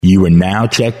You are now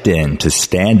checked in to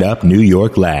Stand Up New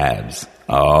York Labs.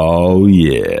 Oh,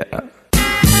 yeah.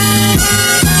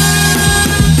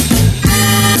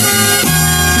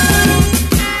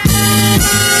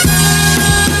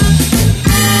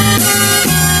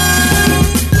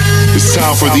 It's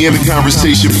time for the End of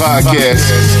Conversation podcast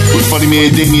with funny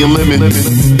man Damian Lemon,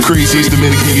 craziest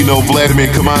Dominican you know, Vladimir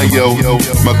Camayo,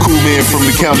 my cool man from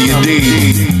the county of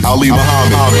Dade, Ali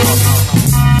Muhammad.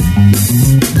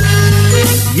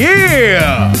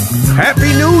 Yeah!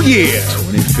 Happy New Year!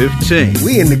 2015.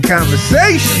 We in the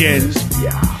conversations.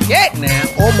 Yeah. Shit now.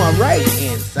 On my right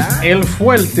hand side. El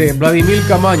Fuerte, Vladimir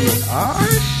Camaño.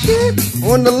 Oh, shit.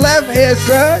 On the left hand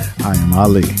side. I am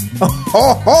Ali.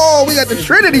 Oh, we got the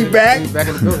Trinity back. Back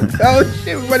in the building. Oh,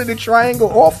 shit. We're running the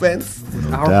triangle offense.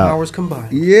 Our doubt. powers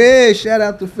combined. Yeah, shout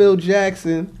out to Phil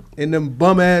Jackson and them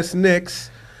bum-ass Knicks.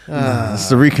 It's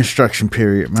the reconstruction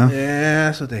period, man. Yeah,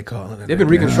 that's what they call it. They've been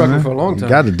reconstructing for a long You time.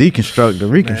 got to deconstruct to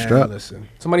Man, reconstruct. listen,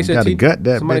 Somebody said gotta gut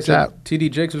that somebody bitch said out.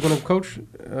 TD Jakes was going to coach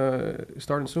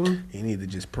starting soon. you need to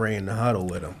just pray in the huddle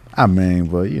with him. I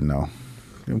mean, well, you know.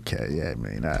 Okay, yeah, I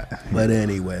mean, But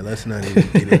anyway, let's not even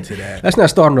get into that. That's not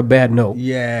starting a bad note.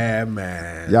 Yeah,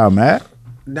 man. y'all mad?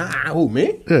 Nah, who,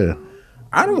 me? Yeah.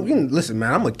 I don't listen,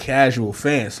 man. I'm a casual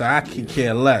fan, so I can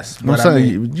care less. I'm But I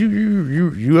saying, mean,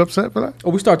 you upset for that? Oh,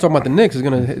 we start talking about the Knicks. It's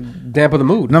going to dampen the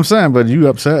mood. No, I'm saying, but you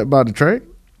upset about the trade?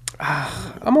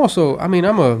 I'm also, I mean,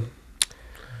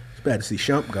 it's bad to see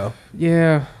Shump go.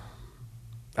 yeah,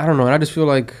 I don't know. And I just feel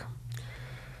like,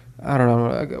 I don't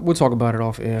know. We'll talk about it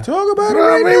off air. Talk about it Well,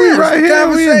 right I mean, now. we It's right the here.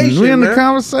 conversation, We in the man.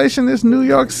 conversation. It's New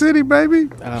York City, baby.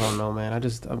 I don't know, man.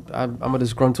 I'm a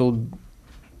disgruntled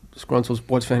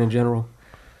sports fan in general.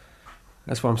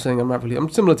 That's what I'm saying. I'm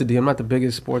similar to D. I'm not the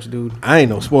biggest sports dude. I ain't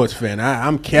no sports fan.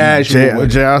 I'm casual. with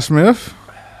it. J.R. Smith,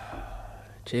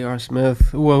 J.R. Smith.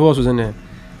 Who else was in there?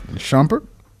 Shumpert.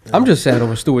 I'm just sad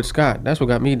over Stuart Scott. That's what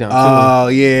got me down. too. Oh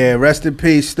yeah, rest in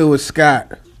peace, Stuart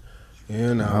Scott.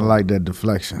 You know, I like that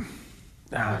deflection.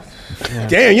 Yeah.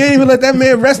 damn, you ain't even let that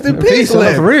man rest in peace. Peace,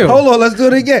 live. for real. Hold on, let's do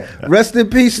it again. Rest in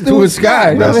peace, Stuart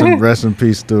Scott. Rest in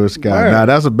peace, Stuart Scott. Word. Now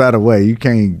that's a better way. You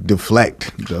can't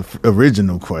deflect the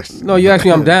original question. No, you asked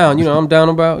me. I'm down. I'm down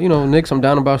about Knicks. I'm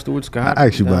down about Stuart Scott. I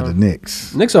asked you about the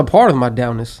Knicks. Knicks are part of my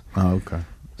downness. Oh, okay.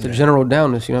 It's a general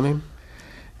downness. You know what I mean?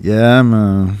 Yeah,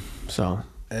 man. So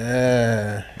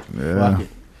Yeah.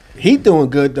 He doing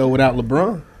good though without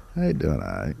LeBron. They doing all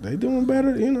right. They doing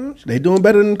better. They doing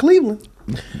better than Cleveland.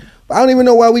 I don't even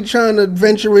know why we trying to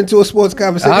venture into a sports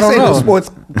conversation. I don't This ain't know. a sports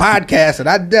podcast, and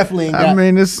I definitely ain't got. I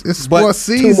mean, it's but sports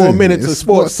 2 season. more minutes It's of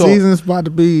sports talk. season. It's about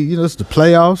to be, it's the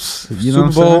playoffs. You know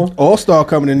Super what I'm Bowl. saying? All-Star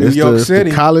coming to New It's York the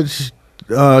City. college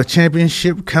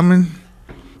championship coming.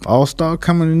 All-Star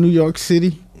coming to New York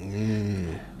City.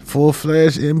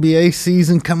 Full-fledged NBA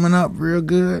season coming up real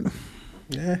good.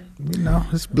 Yeah.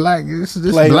 It's black. This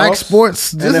Playoffs, black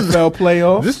sports. This NFL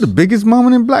playoffs. This is the biggest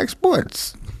moment in black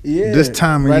sports. Yeah, this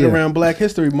time of right year. around Black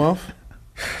History Month.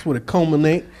 That's what it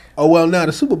culminate. Oh well, now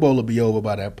the Super Bowl will be over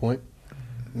by that point.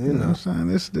 You know what I'm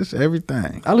saying? This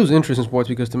everything. I lose interest in sports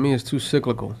because to me it's too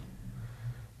cyclical.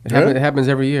 It happens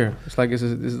every year. It's like it's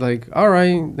like all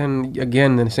right, then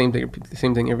again, then the same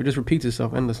thing. It just repeats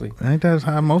itself endlessly. Ain't that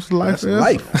how most of life That's is?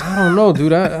 life. I don't know,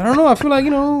 dude. I don't know. I feel like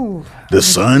The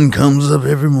sun comes up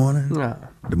every morning. Nah.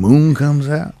 The moon comes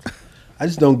out. I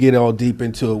just don't get all deep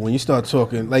into it when you start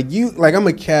talking like I'm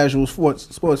a casual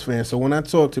sports fan, so when I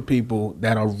talk to people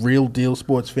that are real deal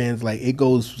sports fans, like it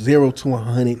goes 0 to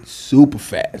 100 super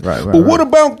fast. Right, but what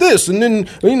about this? And then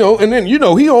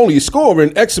he only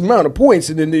scoring X amount of points,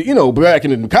 and then back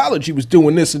in college he was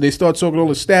doing this, and they start talking all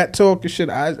the stat talk and shit.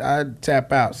 I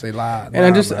tap out, say lie.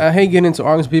 And I hate getting into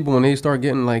arguments with people when they start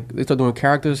getting they start doing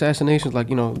character assassinations. Like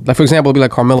for example, it'll be like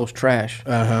Carmelo's trash.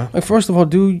 Like first of all,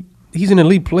 dude, he's an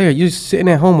elite player. You're sitting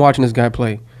at home watching this guy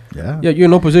play. Yeah. You're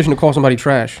in no position to call somebody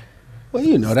trash. Well,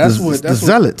 that's the what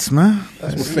zealots, man.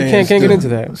 that's what You fans can't do. get into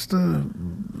that. It's the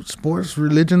sports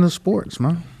religion of sports,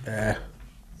 man. Yeah.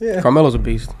 Carmelo's a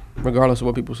beast, regardless of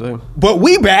what people say. But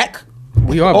we back.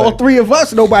 We are All back. three of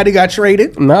us. Nobody got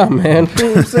traded. Nah, man. You know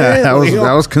what I'm saying?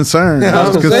 I was concerned. Yeah, I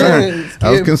was I'm concerned. saying,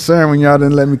 I was concerned when y'all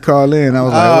didn't let me call in. I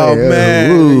was like, Oh wait,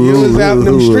 man, ooh, you was out in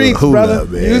them ooh, streets, hold brother. up,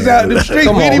 man. You was out in them streets.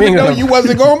 Come We on, didn't we even ain't know gonna- you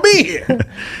wasn't gonna be here.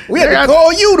 We had to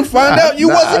call you to find out you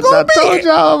wasn't gonna be I told here.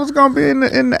 y'all I was gonna be in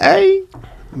the A.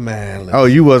 Man, Oh,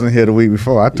 you wasn't here the week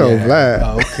before. I told Vlad.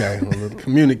 Oh, okay. Well, the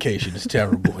communication is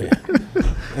terrible here.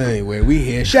 Anyway, we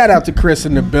here. Shout out to Chris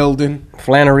in the building.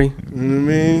 Flannery. You know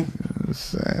what I mean?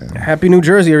 Happy New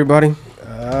Jersey, everybody.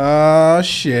 Oh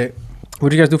shit.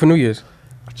 What'd you guys do for New Year's?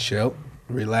 Chill.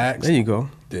 Relax. There you go.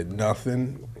 Did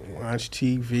nothing. Watch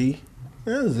TV.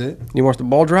 That was it. You watched the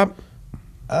ball drop?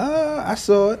 I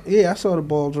saw it. Yeah, I saw the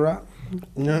ball drop.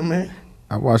 You know what I mean?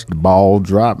 I watched the ball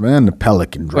drop and the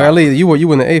pelican drop. Well, Ali, you were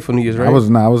in the A for New Year's, right?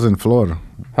 I was in Florida.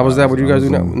 How was that? What you guys do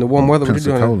now? in In the warm weather? What you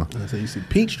doing? Pensacola. So you see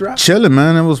peach drop? Chilling,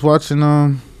 man. I was watching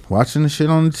the shit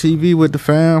on the TV with the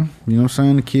fam. You know what I'm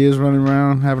saying? The kids running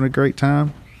around having a great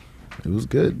time. It was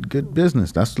good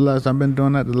business. That's the last I've been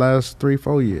doing that the last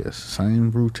 3-4 years.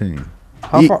 Same routine.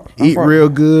 How far- eat real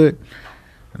good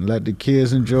and let the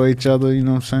kids enjoy each other. You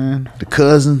know what I'm saying? The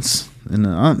cousins and the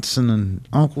aunts and the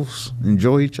uncles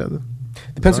enjoy each other.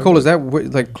 The Pensacola, is that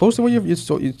like close to where you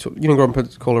didn't grow up in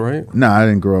Pensacola, right? No, I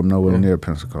didn't grow up nowhere near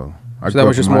Pensacola. So that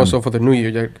was just more so for the New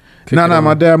Year. No,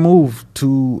 my dad moved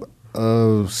to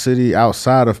a city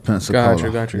outside of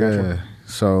Pensacola. Gotcha.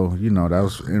 So, you know, that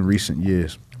was in recent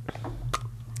years.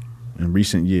 You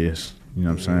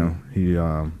know what I'm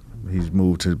saying? He's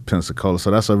moved to Pensacola.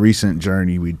 So that's a recent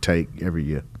journey we take every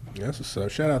year. That's what's up.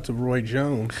 Shout out to Roy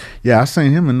Jones. Yeah, I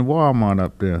seen him in the Walmart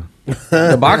up there.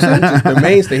 The boxer? The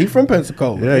mainstay. He from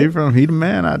Pensacola. Yeah, he the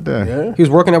man out there. Yeah. He was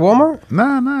working at Walmart?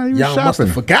 Nah, he was Y'all must shopping.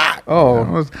 have forgot.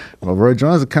 Oh. Well, Roy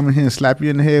Jones would come in here and slap you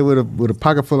in the head with a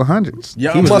pocket full of hundreds.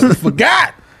 Y'all must have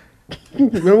forgot.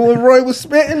 Remember when Roy was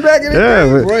spitting back in the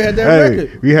day? but- Roy had that hey,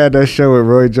 record. We had that show with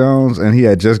Roy Jones, and he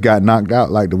had just got knocked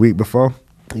out like the week before.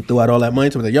 He threw out all that money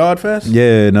to the Yard Fest?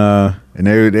 Yeah, and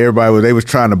everybody was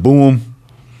trying to boo him,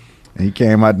 and he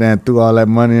came out there and threw all that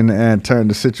money in the air and turned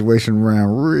the situation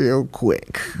around real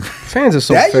quick. Fans are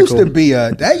so That fickle.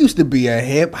 used to be a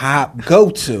hip hop go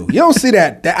to. You don't see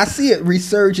that. I see it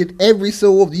resurgent every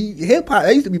so often. Hip hop.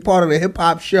 That used to be part of the hip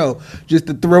hop show, just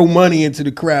to throw money into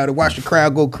the crowd and watch the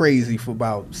crowd go crazy for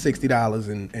about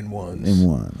 $60 in ones. In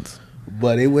ones.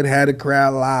 But it would have the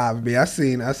crowd live. Man, I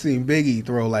seen Biggie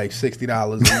throw like $60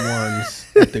 in ones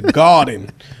at the Garden.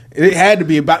 It had to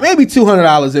be about maybe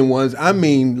 $200 in ones. I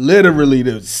mean, literally,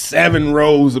 the 7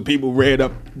 rows of people read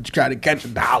up to try to catch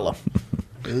 $1.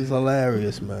 It was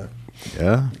hilarious, man.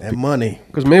 Yeah, And money.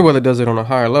 Because Mayweather does it on a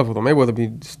higher level, though. Mayweather be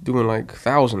just doing like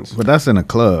thousands. but that's in a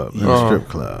club, in a strip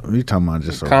club. You talking about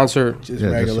just a Concert. Just just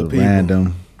regular a people.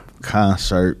 random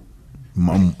concert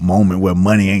moment where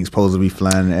money ain't supposed to be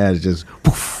flying in the air. It's just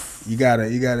poof. You gotta.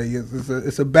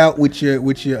 It's about with your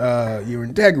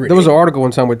integrity. There was an article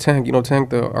one time with Tank. You know Tank,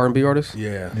 the R&B artist?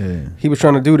 Yeah. He was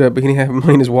trying to do that, but he didn't have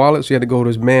money in his wallet, so he had to go to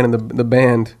his man in the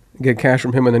band, get cash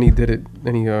from him, and then he did it.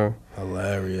 Then he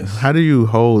Hilarious. How do you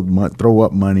throw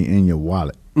up money in your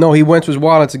wallet? No, he went to his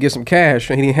wallet to get some cash,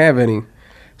 and he didn't have any.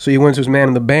 So he went to his man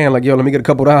in the band, like, yo, let me get a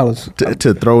couple dollars.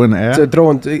 To throw in the air? To throw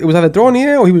in, it was either throw in the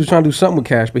air or he was trying to do something with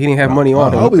cash, but he didn't have money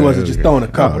on I him. hope he wasn't just throwing a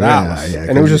couple dollars.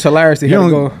 And it was just hilarious that he had to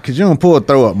go. Because you don't pull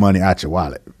throw up money out your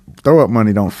wallet. Throw up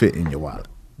money don't fit in your wallet.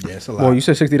 Yeah, it's a lot. Well, you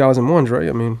said $60 in ones, right?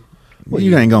 I mean, Well,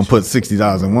 you ain't gonna put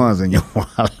 $60 in ones in your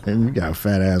wallet. You got a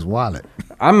fat ass wallet.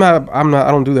 I'm not. I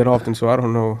don't do that often, so I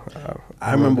don't know.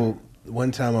 I remember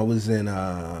one time I was in,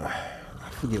 I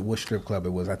forget what strip club it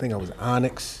was. I think I was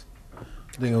Onyx.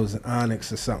 I think it was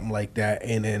Onyx or something like that.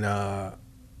 And then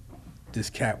this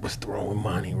cat was throwing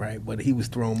money, right? But he was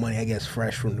throwing money, I guess,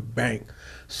 fresh from the bank.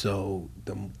 So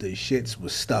the shits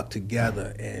was stuck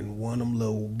together, and one of them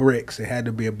little bricks, it had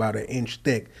to be about 1 inch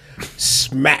thick,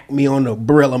 smacked me on the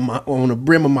brim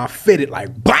of my fitted,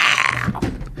 like, BOW!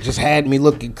 Just had me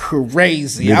looking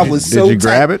crazy. Did you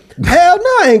grab it? Hell no,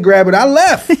 I ain't grab it. I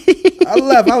left.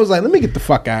 I was like, let me get the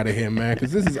fuck out of here, man,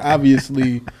 because this is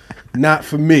obviously not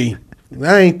for me.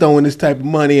 I ain't throwing this type of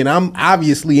money, and I'm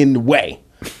obviously in the way.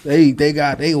 They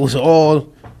was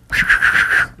all.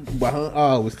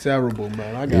 Oh, it was terrible,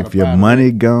 man. If your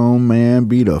money gone, man,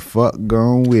 be the fuck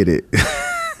gone with it.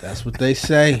 That's what they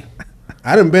say.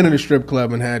 I done been in a strip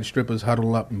club and had strippers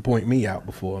huddle up and point me out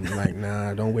before. I'm like,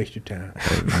 nah, don't waste your time.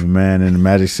 Man, in the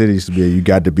Magic City used to be, you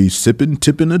got to be sipping,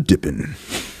 tipping, or dipping.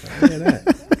 I hear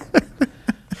that.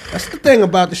 That's the thing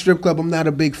about the strip club. I'm not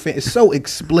a big fan. It's so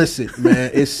explicit,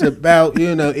 man. It's about,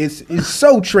 it's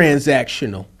so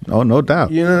transactional. Oh, no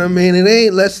doubt. You know what I mean? It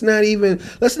ain't. Let's not even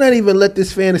let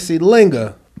this fantasy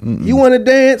linger. You want to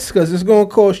dance because it's gonna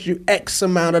cost you X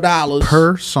amount of dollars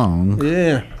Per song.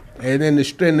 Yeah, and then the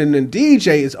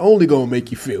DJ is only gonna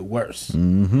make you feel worse.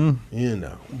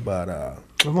 Mm-hmm. But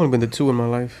I've only been to 2 in my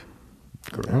life.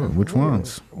 Oh, which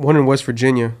ones? One in West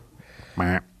Virginia.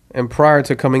 And prior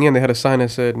to coming in, they had a sign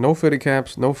that said, no fitted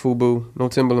caps, no FUBU, no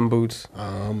Timberland boots.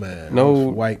 Oh, man. No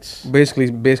Those whites.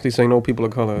 Basically saying no people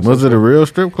of color. Was it a real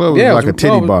strip club? Or Yeah, was it like a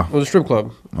titty bar? It was a strip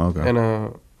club. Okay.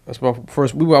 And that's my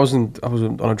first. I was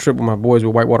on a trip with my boys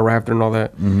with whitewater rafting and all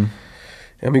that. Mm-hmm.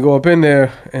 And we go up in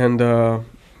there and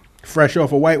Fresh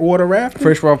off a whitewater raft?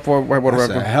 fresh off for whitewater That's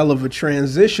rafting. a hell of a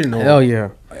transitional Hell yeah!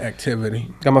 activity.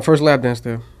 Got my first lap dance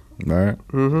there. Right.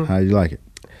 Mm-hmm. How you like it?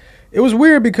 It was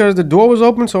weird because the door was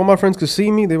open, so all my friends could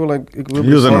see me. They were like,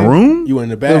 You was in a room? You were in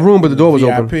the back? The room, but the door was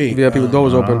open. VIP. VIP, the door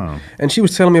was open. Oh. And she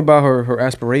was telling me about her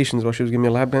aspirations while she was giving me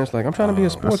a lap dance. Like, I'm trying to be a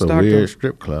sports That's a doctor. weird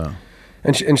strip club.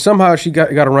 And somehow she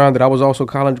got around that I was also a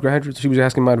college graduate. So she was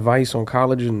asking my advice on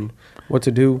college and what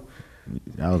to do.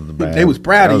 That was the bad. They was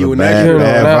proud of you in bad, that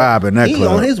bad vibe in that He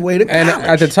club. on his way to And college.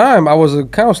 at the time, I was a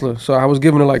counselor. So I was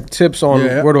giving her like tips on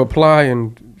Yeah. where to apply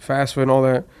and FAFSA and all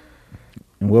that.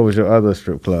 And what was your other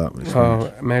strip club?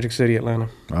 Magic City, Atlanta.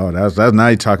 Oh, that's now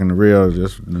you're talking the real,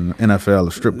 just NFL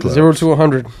or strip club. 0 to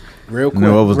 100. Real quick.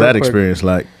 What was real that quick. experience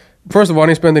like? First of all, I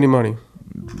didn't spend any money.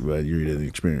 Well, you didn't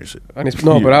experience it. I didn't,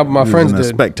 no, but my You was friends in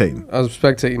there did. spectating. I was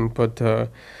spectating, but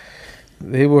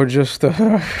they were just. You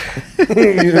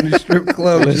in the strip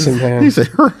club. Listen, man. He said,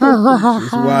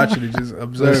 Just watching it, just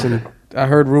observing. Listen, I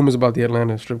heard rumors about the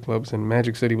Atlanta strip clubs, and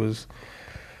Magic City was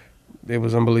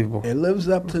unbelievable. It lives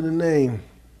up to the name.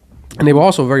 And they were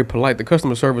also very polite. The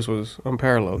customer service was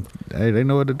unparalleled. hey, they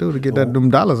know what to do to get them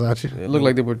dollars out you. It looked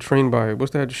like they were trained by,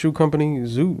 what's that, shoe company?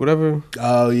 Zoot, whatever?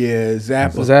 Oh, yeah.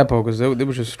 Zappa. Zappo, because they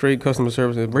was just straight customer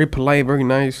service. They were very polite, very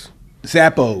nice.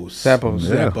 Zappos. Zappos.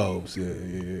 Yeah. Zappos.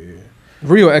 Yeah.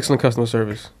 Real excellent customer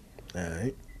service. All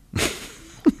right.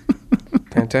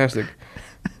 Fantastic.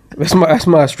 That's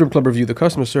my strip club review. The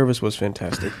customer service was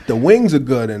fantastic. The wings are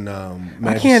good in Magic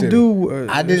I can't City. do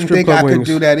I didn't strip think club I could wings.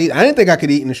 do that either. I didn't think I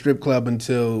could eat in a strip club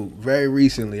until very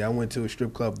recently. I went to a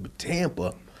strip club in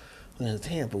Tampa.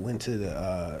 Went to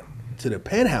the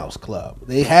Penthouse Club.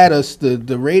 They had us the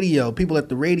radio people at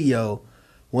the radio.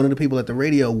 One of the people at the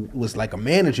radio was like a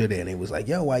manager there, and he was like,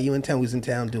 "Yo, why you in town?" We was in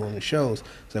town doing the shows. I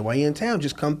said, "Why you in town?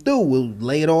 Just come through. We'll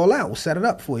lay it all out. We'll set it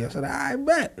up for you." I said, "I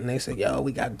bet." And they said, "Yo,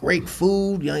 we got great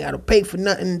food. You ain't got to pay for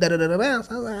nothing." Da da da da. So I was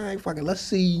like, "All right, fuck it. Let's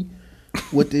see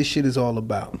what this shit is all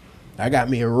about." I got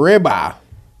me a ribeye.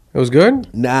 It was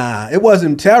good? Nah, it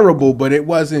wasn't terrible, but it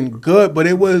wasn't good. But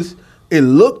it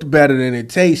looked better than it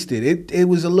tasted. It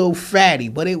was a little fatty,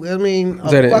 but a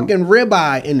that it? fucking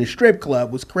ribeye in the strip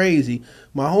club was crazy.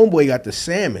 My homeboy got the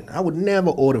salmon. I would never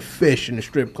order fish in the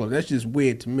strip club. That's just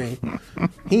weird to me.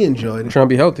 He enjoyed it. Trying to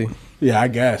be healthy. Yeah, I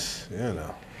guess. You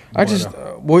know. I just,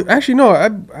 well, actually, no.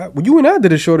 You and I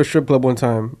did a show at a strip club one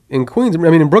time in Queens.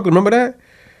 In Brooklyn. Remember that?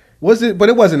 Was it? But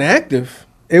it wasn't active.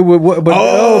 It would, but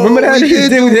remember that? we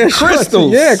did that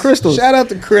Crystals. Yeah, Crystals. Shout out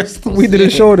to Crystals. We did a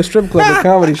show at a strip club, a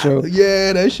comedy show.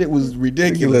 Yeah, that shit was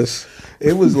ridiculous.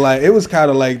 It was kind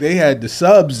of like they had the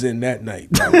subs in that night.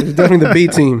 It was definitely the B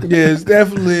team. Yeah,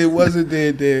 it wasn't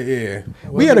there. Yeah,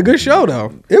 We had a good show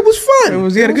though. it was fun.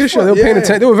 We had a good show. They were paying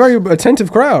attention. They were a very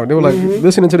attentive crowd. They were like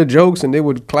listening to the jokes and they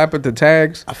would clap at the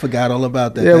tags. I forgot all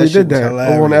about that. Yeah, That we shit did was that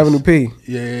hilarious. over on Avenue P.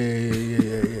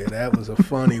 Yeah. That was a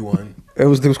funny one. It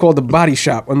was called the Body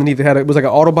Shop. Underneath it was like an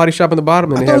auto body shop in the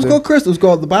bottom. And I they thought it was had called Crystals.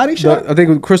 Called the Body Shop. I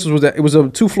think Crystals was that. It was a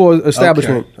 2-floor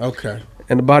establishment, Okay.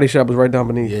 and the body shop was right down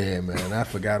beneath. Yeah, man. I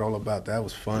forgot all about that. It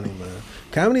was funny, man.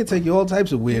 Comedy will take you all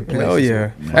types of weird places. Oh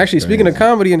yeah. Actually, speaking of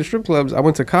comedy in the strip clubs, I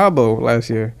went to Cabo last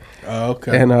year Oh,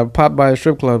 okay. and popped by a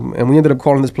strip club, and we ended up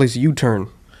calling this place U-Turn.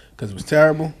 Because it was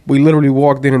terrible. We literally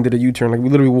walked in and did a U-turn. Like we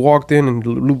literally walked in and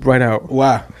looped right out.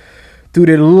 Wow. Dude,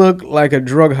 it looked like a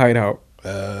drug hideout.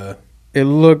 It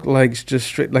looked like just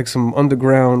straight like some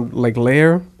underground like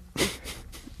lair.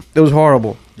 It was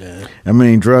horrible. Yeah.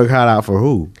 Drug hideout for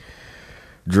who?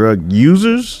 Drug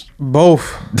users? Both.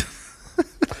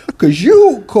 Because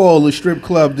you call the strip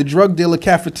club the drug dealer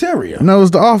cafeteria. No, it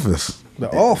was the office. The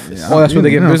office. Oh, that's where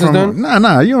they get business done?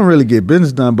 Nah, you don't really get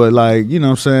business done, but like, you know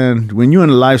what I'm saying? When you in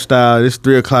the lifestyle, it's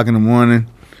 3 o'clock in the morning,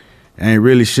 ain't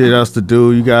really shit else to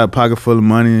do. You got a pocket full of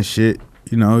money and shit.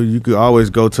 You know, you could always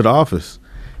go to the office.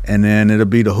 And then it'll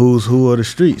be the who's who of the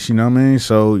streets, you know what I mean?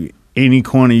 So any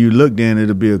corner you looked in,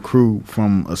 it'll be a crew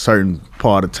from a certain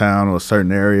part of town or a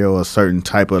certain area or a certain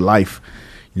type of life.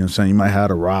 You know what I'm saying? You might have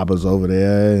the robbers over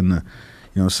there and the, you know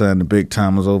what I'm saying, the big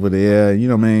timers over there. You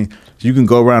know what I mean? You can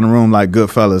go around the room like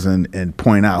Goodfellas and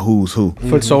point out who's who.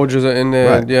 Foot soldiers are in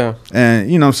there. Right. Yeah.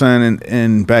 And you know what I'm saying?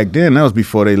 And back then, that was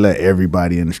before they let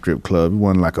everybody in the strip club. It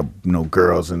wasn't like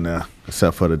girls in there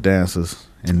except for the dancers.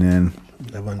 And then,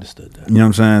 Never understood that. you know what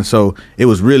I'm saying? So it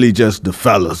was really just the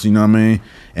fellas, you know what I mean?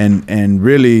 And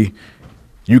really,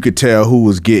 you could tell who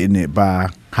was getting it by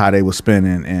how they were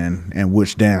spending and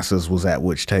which dancers was at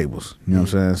which tables. You know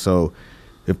what I'm saying? So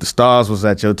if the stars was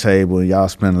at your table and y'all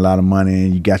spent a lot of money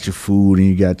and you got your food and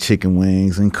you got chicken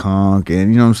wings and conch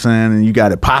and you know what I'm saying, and you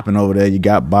got it popping over there, you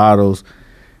got bottles,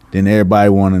 then everybody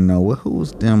want to know, well,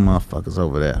 who's them motherfuckers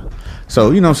over there?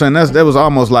 So, you know what I'm saying, that was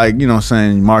almost like, you know what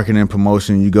I'm saying, marketing and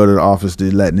promotion. You go to the office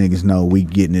to let niggas know we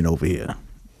getting it over here.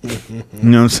 You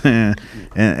know what I'm saying?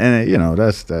 And you know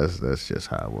that's just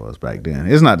how it was back then.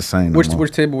 It's not the same. No more.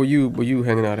 Which table were you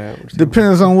hanging out at?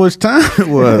 Depends on which time it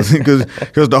was,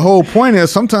 because the whole point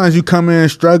is sometimes you come in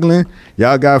struggling.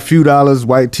 Y'all got a few dollars,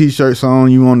 white t-shirts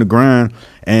on, you on the grind,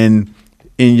 and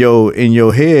in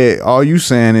your head, all you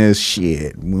saying is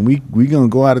shit. When we gonna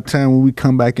go out of town, when we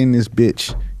come back in this bitch,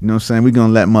 you know what I'm saying? We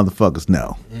gonna let motherfuckers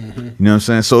know. You know what I'm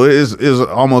saying? So it's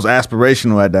almost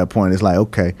aspirational at that point. It's like,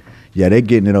 okay, yeah, they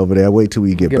getting it over there. Wait till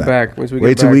we get back.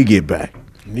 Wait till we get back.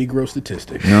 Negro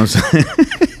statistics. You know what I'm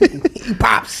saying? He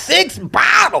popped 6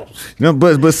 bottles. You know,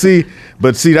 but see,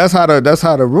 that's how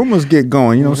the rumors get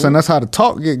going. You know what I'm saying? That's how the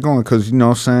talk get going, because you know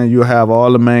what I'm saying, you have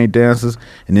all the main dancers,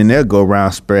 and then they'll go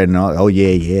around spreading all. Oh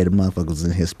yeah, the motherfuckers was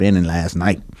in here spending last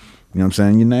night. You know what I'm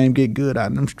saying? Your name get good out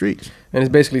in them streets. And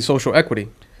it's basically social equity.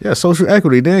 Yeah, social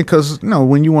equity. Then, because you know,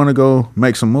 when you want to go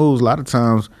make some moves, a lot of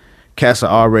times cats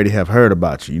already have heard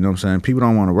about you. You know what I'm saying? People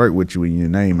don't want to work with you when your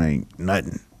name ain't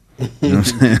nothing. You know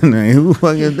what I'm saying? Like, who the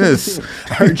fuck is this?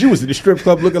 I heard you was at the strip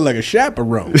club looking like a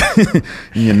chaperone.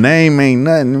 Your name ain't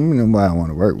nothing. Nobody want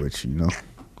to work with you, you know?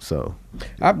 So.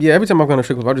 Every time I've gone to a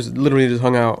strip club, I just literally just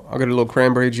hung out. I got a little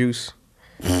cranberry juice.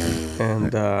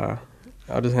 And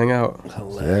I'll just hang out.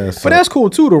 Yeah, so. But that's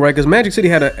cool too, though, right? Because Magic City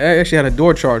actually had a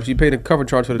door charge. You paid a cover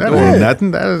charge for the that door. Ain't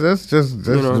nothing. That's just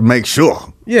to make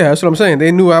sure. Yeah, that's what I'm saying.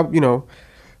 They knew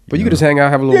but you could just hang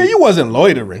out, have a little. Yeah, you wasn't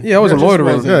loitering. Yeah, I wasn't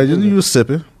loitering. Yeah, you was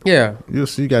sipping. Yeah, you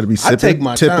got to be sipping, take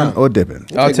my tipping, time. or dipping.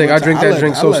 I drink that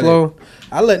drink so slow.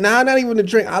 Not even the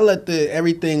drink. I let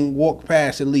everything walk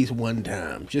past at least one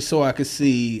time, just so I could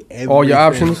see everything. All your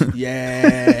options.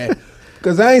 Yeah,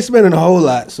 because I ain't spending a whole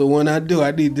lot. So when I do,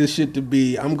 I need this shit to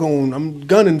be. I'm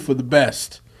gunning for the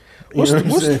best. You know what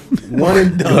I'm saying? One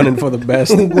and done. Gunning for the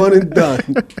best. One and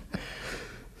done.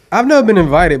 I've never been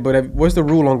invited, but what's the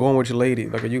rule on going with your lady?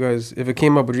 Like, are you guys, if it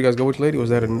came up, would you guys go with your lady? Or was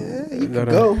that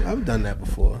go? I've done that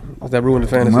before. Was that ruined the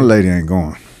fantasy? My lady ain't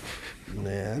going.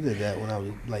 Man, I did that when I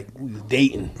was we was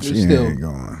dating. She ain't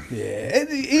going. Yeah,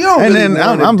 you don't. And really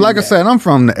then I'm like I said, I'm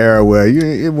from the era where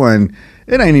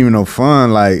it ain't even no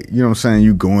fun. Like, you know what I'm saying?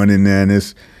 You going in there and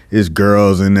it's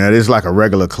girls in there. It's like a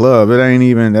regular club. It ain't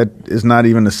even that. It's not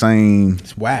even the same.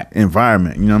 It's whack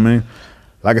environment. You know what I mean?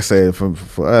 Like I said,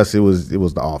 for us, it was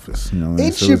the office. You know, so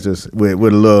it was just with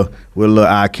a little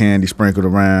eye candy sprinkled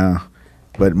around.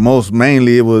 But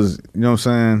mainly it was, you know what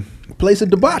I'm saying? Place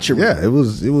of debauchery. Yeah, it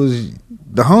was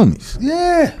the homies.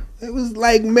 Yeah. It was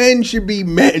like men should be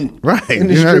men. Right. In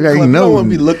the strip club. You don't want to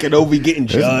be looking over, getting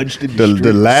judged.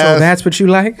 The last. So that's what you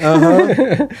like?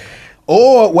 Uh-huh.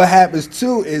 Or what happens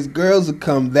too is girls will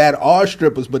come that are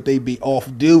strippers, but they be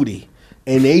off duty.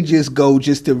 And they just go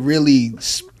just to really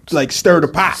stir the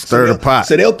pot.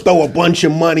 So they'll throw a bunch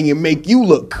of money and make you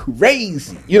look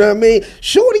crazy. You know what I mean?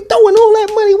 Shorty throwing all that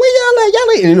money. Where y'all at?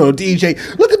 Y'all ain't,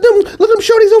 DJ, look at them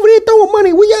shorties over there throwing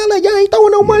money. Where y'all at? Y'all ain't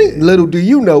throwing no money. Little do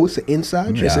you know, it's an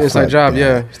inside job. It's an inside job,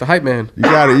 yeah. It's the hype man.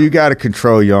 You gotta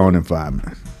control your own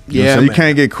environment. Yeah. So you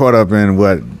can't get caught up in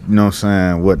what, you know what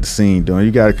I'm saying, what the scene doing.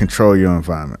 You gotta control your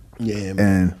environment. Yeah, man.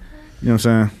 And you know what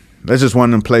I'm saying? That's just one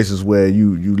of them places where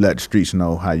you let the streets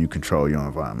know how you control your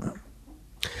environment.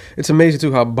 It's amazing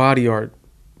too how body art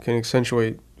can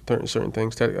accentuate certain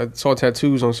things. I saw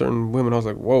tattoos on certain women. I was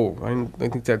like, whoa! I didn't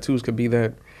think tattoos could be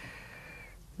that,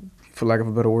 for lack of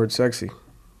a better word, sexy.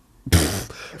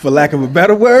 For lack of a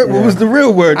better word, what was the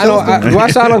real word? Do I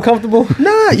sound uncomfortable?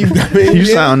 Nah, you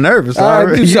sound nervous.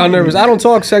 I do sound nervous. I don't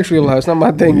talk sexually a lot. It's not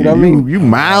my thing. You know what I mean? You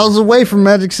miles away from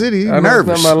Magic City. You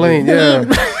nervous. It's not my lane. Yeah.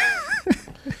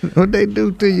 What they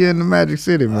do to you in the Magic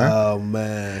City, man? Oh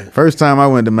man! First time I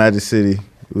went to Magic City,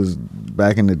 it was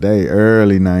back in the day,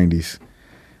 early '90s,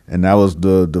 and that was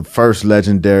the first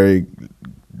legendary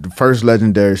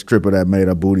stripper that made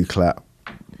a booty clap.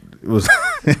 It was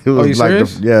it was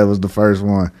serious? It was the first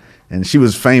one, and she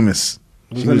was famous.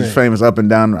 She was famous up and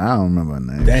down. I don't remember her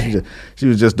name. She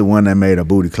was just the one that made a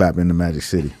booty clap in the Magic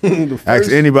City.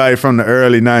 Ask anybody from the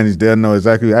early '90s, they'll know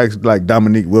exactly. Ask like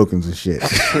Dominique Wilkins and shit.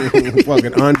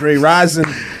 Fucking Andre Rison.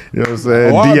 You know what I'm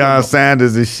saying? Deion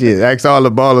Sanders and shit. Ask all the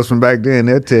ballers from back then.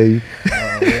 They'll tell you.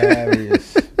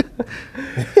 Hilarious.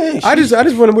 I just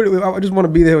want to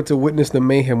be there to witness the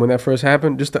mayhem when that first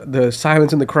happened. Just the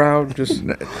silence in the crowd. Just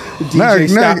the DJ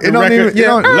stopped the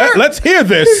record. Let's hear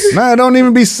this. Nah, it don't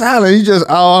even be silent. You just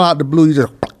all out the blue. You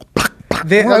just.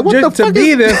 Like, just to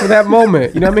be there for that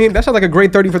moment. You know what I mean? That sounds like a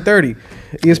great 30 for 30.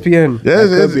 ESPN. Yeah,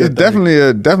 it's definitely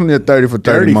a 30 for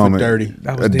 30 moment. For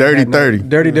a dirty 30.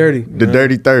 Dirty. The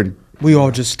dirty 30. We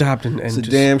all just stopped and it's just, a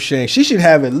damn shame. She should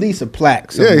have at least a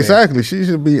plaque somewhere. Yeah, exactly. She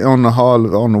should be on the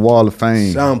wall of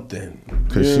fame. Something.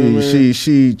 because You know what I mean?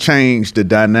 she changed the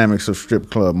dynamics of strip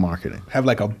club marketing. Have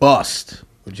like a bust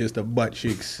with just the butt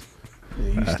cheeks.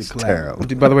 They used That's to clap.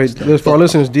 terrible. By the way, for our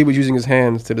listeners, D was using his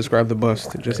hands to describe the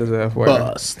bust, just as a FYI.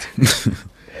 Bust.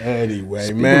 Anyway,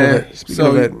 Speaking man. of it, speaking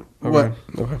of it, what?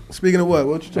 Okay. Speaking of what?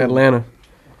 What you talking about? Atlanta.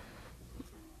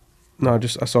 No,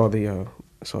 just I saw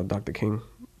Dr. King.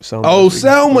 Selma Oh, this week.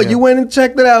 Selma, Yeah. you went and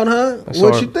checked it out, huh? I saw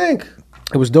What you it. think?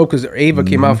 It was dope because Ava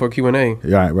came out for a Q&A.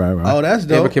 Right. Oh, that's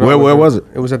Ava dope. came Where out with was it?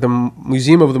 It was at the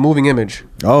Museum of the Moving Image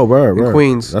Oh, word. in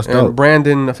Queens. That's and dope.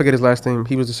 Brandon, I forget his last name.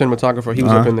 He was the cinematographer. He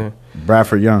was up in there.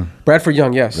 Bradford Young. Bradford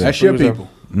Young, yes. That's He your was there. people.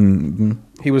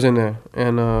 He was in there,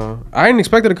 and I didn't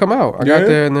expect it to come out. I Yeah? got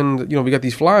there, and then we got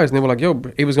these flyers, and they were like, "Yo,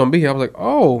 Ava's gonna be here." I was like,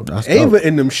 "Oh, That's dope. Ava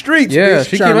in them streets. Yeah, bitch,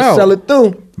 she trying came to out. sell it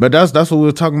through. But that's what we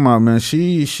were talking about, man.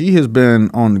 She has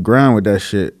been on the ground with that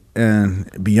shit, and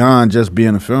beyond just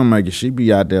being a filmmaker, she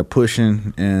be out there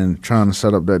pushing and trying to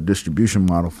set up that distribution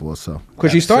model for herself.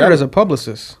 because she started as a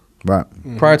publicist Right.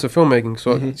 prior to filmmaking,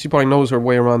 so she probably knows her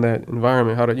way around that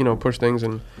environment, how to push things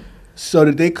and So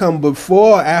did they come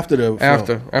before or after the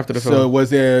film? after the So film. was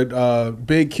there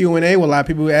big Q&A with a lot of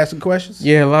people asking questions?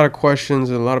 Yeah, a lot of questions,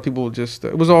 and a lot of people just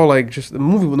it was all like just the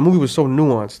movie. The movie was so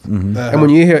nuanced, Uh-huh. and when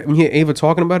you hear Ava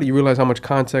talking about it, you realize how much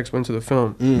context went into the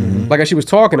film. Like as she was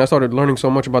talking, I started learning so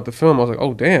much about the film. I was like,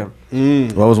 oh damn.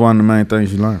 What was one of the main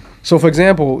things you learned? So, for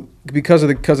example, because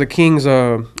of King's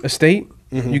estate,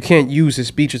 you can't use his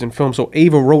speeches in film. So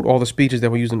Ava wrote all the speeches that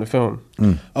were used in the film,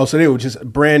 Oh, so they were just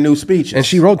brand new speeches. and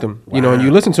she wrote them. And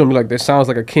you listen to them, you're like, this sounds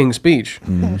like a King speech.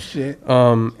 Oh, shit.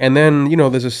 And then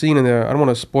there's a scene in there. I don't want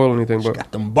to spoil anything, but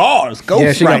Got them bars. Ghost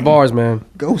yeah, she got bars, man.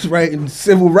 Ghost writing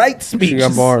civil rights speeches. She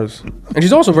got bars, and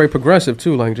she's also very progressive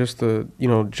too. Like just the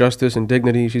justice and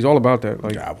dignity. She's all about that.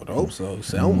 Like I would hope so.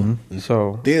 Selma.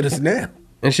 so. Theaters now.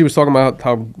 And she was talking about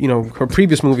how her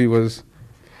previous movie was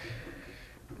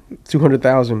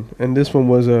 200,000, and this one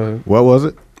was What was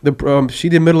it? she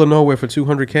did Middle of Nowhere for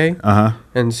 200K, Uh-huh.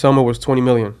 and Selma was 20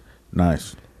 million.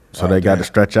 Nice. So they got to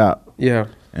stretch out. Yeah,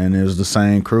 And it was the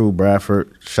same crew.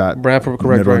 Bradford shot Bradford,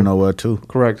 correct, Middle right. of Nowhere too.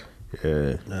 correct.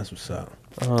 Yeah. That's what's up.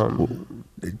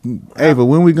 Ava,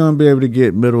 when we gonna be able to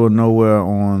get Middle of Nowhere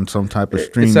on some type of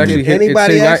streaming? It's actually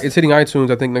Anybody else? it's hitting iTunes,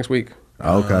 I think, next week.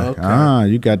 Okay. Okay. Ah,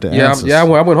 you got the Yeah, answers. I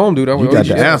went home, dude. You got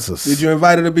the yeah. answers. Did you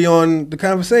invite her to be on the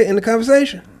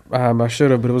conversation? I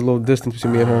should have, but it was a little distance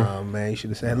between me and her. Oh man, you should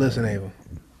have said, "Listen, Ava."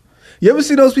 You ever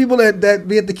see those people that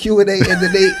be at the Q&A and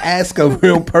then they ask a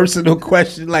real personal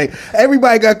question? Like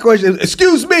everybody got questions.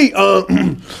 Excuse me,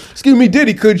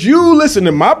 Diddy, could you listen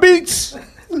to my beats?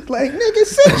 Like nigga,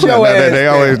 sit your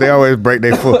ass. They always break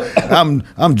their foot.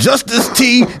 I'm Justice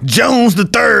T. Jones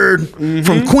III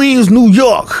from Queens, New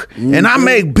York, and I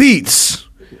make beats.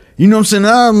 You know what I'm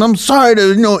saying? I'm sorry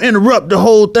to interrupt the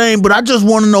whole thing, but I just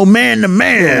want to know man to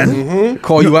man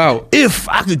Call you out. if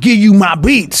I could give you my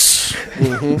beats.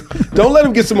 Don't let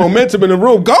him get some momentum in the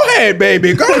room. Go ahead,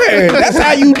 baby. Go ahead. That's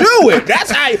how you do it.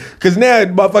 That's how. Because now the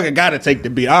motherfucker got to take the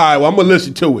beat. All right, well I'm gonna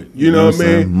listen to it. You know what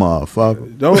I mean?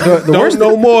 Motherfucker. Don't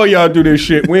no more y'all do this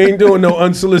shit. We ain't doing no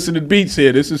unsolicited beats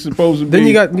here. This is supposed to be. Then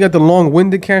you got the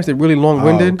long-winded cast. They're really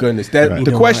long-winded. Oh goodness, that Right.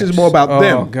 the question is more about Oh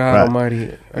them. God Right. Almighty!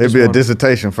 I It'd just be a want-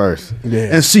 dissertation first.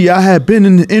 Yeah. And see, I had been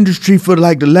in the industry for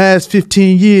like the last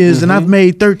 15 years, and I've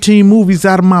made 13 movies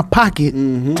out of my pocket.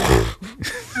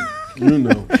 You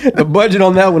know. the budget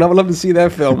on that one. I would love to see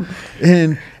that film.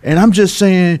 And I'm just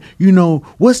saying,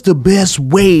 what's the best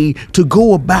way to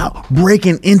go about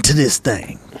breaking into this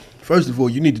thing? First of all,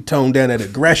 you need to tone down that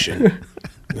aggression.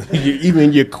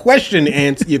 Even your question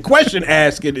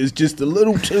asking is just a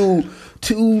little too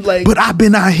like. But I've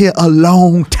been out here a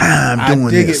long time I doing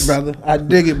dig this. it, brother. I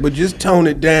dig it, but just tone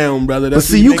it down, brother. But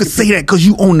see, you could say that because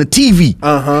you on the TV.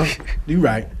 You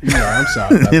right. I'm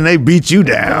sorry. Brother. And they beat you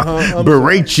down, I'm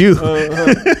berate you.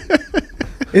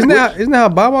 Isn't that how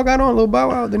Bow Wow got on? Little Bow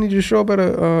Wow? Didn't he just show up at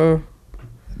a?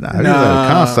 Nah, this is a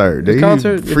concert. They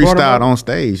concert, they brought him freestyled out? on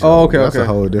stage. Oh, okay, That's okay. a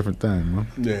whole different thing, man.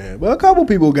 Yeah, well, a couple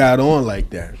people got on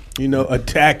like that.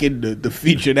 Attacking the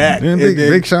featured act. Didn't And then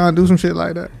Big Sean do some shit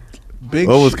like that? Big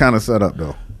What was Sh- kind of set up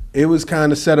though? It was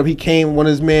kind of set up. He came. One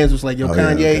of his mans was like, "Yo, Oh,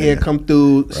 yeah, Kanye okay, here, yeah. come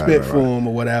through, spit right, for him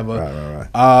or whatever."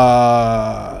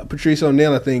 Right. Patrice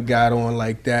O'Neal, I think, got on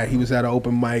like that. He was at an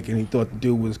open mic and he thought the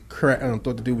dude was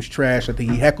trash. I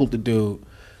think he heckled the dude,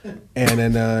 and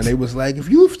then they was like, "If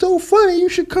you're so funny, you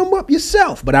should come up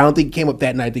yourself." But I don't think he came up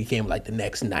that night. I think he came like the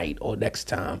next night or next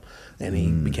time, and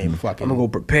he became fucking. I'm gonna go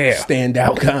prepare.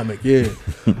 Standout comic, yeah.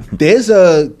 There's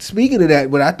speaking of that,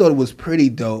 but I thought it was pretty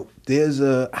dope. There's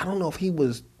I don't know if he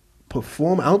was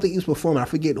performing. I don't think he was performing. I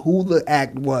forget who the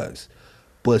act was,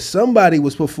 but somebody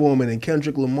was performing, and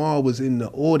Kendrick Lamar was in the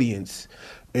audience,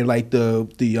 and like the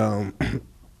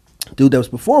dude that was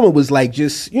performing was like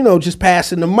just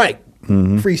passing the mic.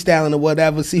 Freestyling or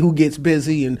whatever, see who gets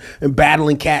busy and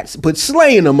battling cats, but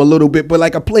slaying them a little bit, but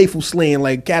like a playful slaying,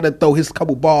 like cat to throw his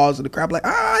couple bars and the crowd be like,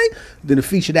 all right. Then the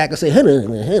featured actor say, and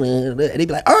they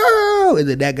be like, oh, and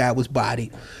then that guy was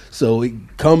bodied. So it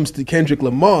comes to Kendrick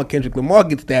Lamar. Kendrick Lamar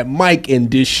gets that mic and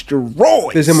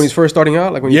destroys. This is him when he's first starting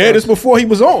out? Like when This before he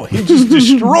was on. He just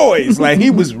destroys. Like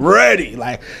he was ready.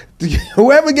 Like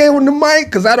whoever gave him the mic,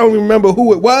 because I don't remember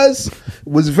who it was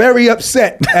very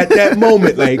upset at that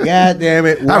moment. Like, God damn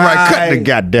it. Why? All right, cut the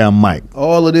goddamn mic.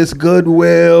 All of this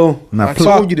goodwill. Now I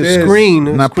told you to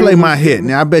screen. Now play my hit.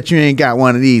 Now I bet you ain't got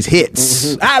one of these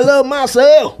hits. I love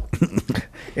myself.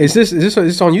 Is this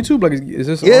on YouTube? Like, is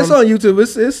this? Yeah, it's on YouTube.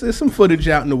 It's some footage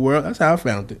out in the world. That's how I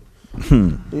found it.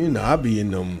 I be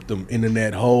in them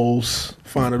internet holes,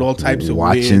 finding all types of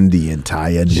watching weird, the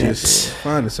entire net. just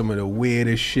finding some of the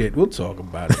weirdest shit. We'll talk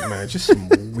about it, man. Just some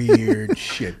weird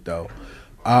shit though.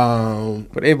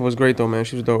 But Ava was great though, man.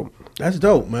 She was dope. That's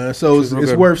dope, man. So it's real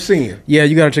good. worth seeing. Yeah,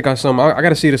 you gotta check out some. I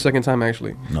gotta see it a second time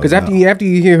actually, No because doubt. after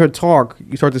you hear her talk,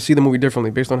 you start to see the movie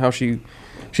differently based on how she's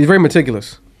very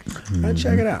meticulous. I'll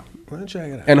check it out.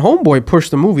 And Homeboy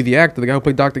pushed the movie. The actor, the guy who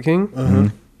played Dr.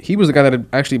 King, he was the guy that had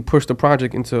actually pushed the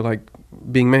project into like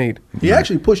being made. He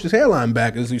actually pushed his hairline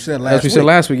back, as you said last week. As we said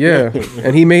last week, yeah.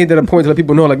 And he made that a point to let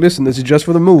people know, like, listen, this is just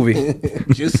for the movie.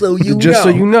 Just so you Just so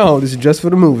you know, this is just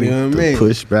for the movie. You know what I mean?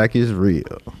 Pushback is real.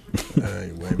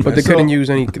 Anyway, But they couldn't use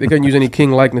any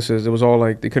King likenesses. It was all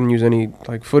like they couldn't use any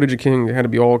like footage of King. It had to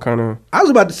be all kind of. I was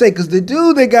about to say, because the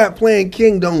dude they got playing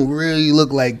King don't really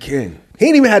look like King. He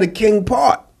ain't even had a King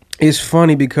part. It's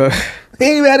funny because He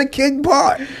ain't even had a King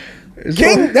part.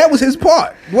 King, that was his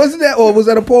part. Wasn't that, or was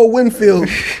that a Paul Winfield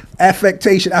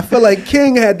affectation? I feel like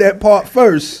King had that part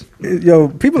first. yo,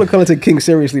 people are coming to King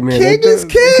seriously, man. King is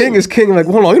King. King is King. Like,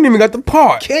 hold on, you didn't even got the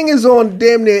part. King is on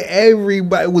damn near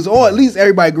everybody. It was on at least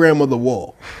everybody's grandmother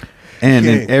wall. And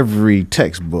King. in every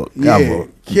textbook Yeah, ever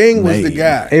King was the made.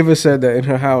 guy. Ava said that in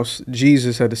her house,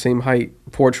 Jesus had the same height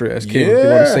portrait as King. They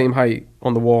were Yeah. the same height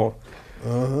on the wall.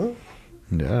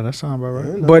 Yeah, that sounds about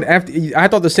right. But after I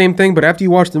thought the same thing, but after you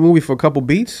watch the movie for a couple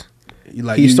beats,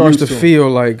 Like, he you starts to used him. feel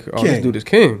like, oh, this King. dude is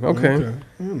King. Okay. Okay.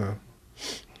 You know.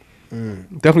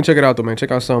 Definitely check it out though, man.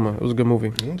 Check out Selma. It was a good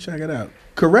movie. We'll check it out.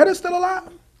 Coretta still alive?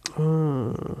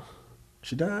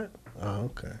 She died? Oh,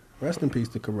 okay. Rest in peace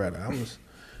to Coretta. I was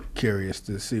curious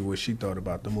to see what she thought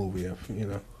about the movie. If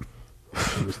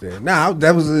she was there. Nah,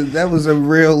 that was a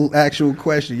real actual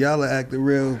question. Y'all are acting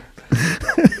real.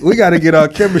 We got to get our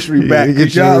chemistry back. Yeah,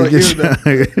 'Cause y'all, this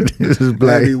is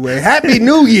black. Anyway, Happy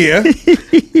New Year.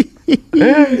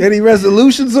 Any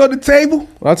resolutions on the table?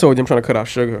 Well, I told you I'm trying to cut out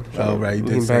sugar. Oh, right, you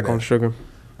did Lean say back that. on sugar.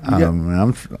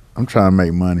 Man, I'm trying to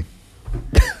make money.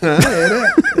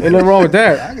 Ain't nothing wrong with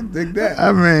that. I can dig that.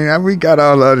 I mean, we got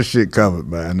all the other shit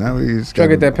covered, man. Now we just Trying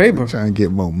to get that paper. Trying to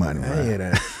get more money. I Man. hear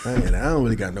that. I don't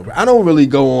really got no. I don't really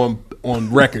go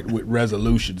on record with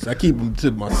resolutions. I keep them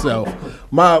to myself.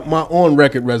 My on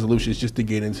record resolution is just to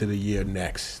get into the year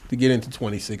next. To get into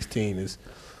 2016 is,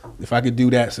 if I could do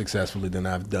that successfully, then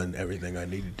I've done everything I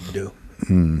needed to do.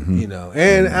 Mm-hmm.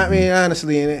 And I mean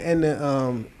honestly, and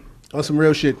on some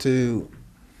real shit to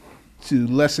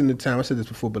lessen the time. I said this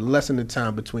before, but lessen the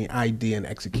time between idea and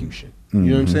execution. You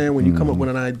know what I'm saying? When you come up with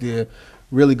an idea,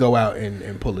 really go out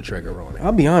and pull the trigger on it.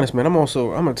 I'll be honest, man. I'm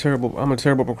a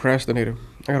terrible procrastinator.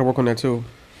 I gotta work on that too.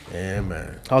 Yeah,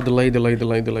 man. I'll delay. Let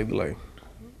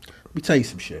me tell you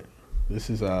some shit. This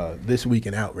is This Week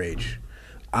in Outrage.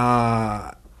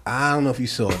 I don't know if you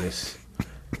saw this,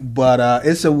 but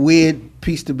it's a weird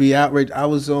piece to be outraged. I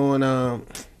was on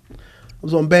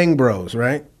Bang Bros,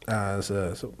 right? It's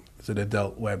an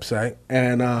adult website,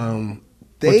 and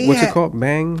What's it called?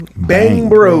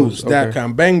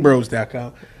 Bangbros.com,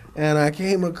 bangbros.com, and I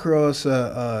came across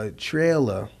a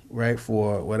trailer, right,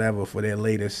 for their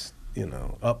latest,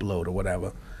 upload or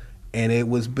whatever, and it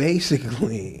was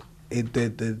basically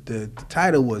the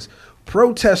title was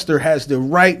 "Protester Has the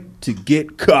Right to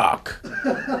Get Cock,"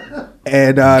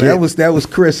 and that was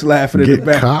Chris laughing in the Get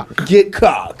back. cock? Get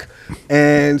cock,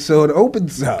 and so it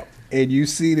opens up. And you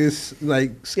see this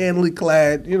like scantily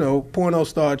clad, porno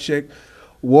star chick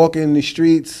walking the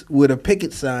streets with a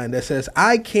picket sign that says,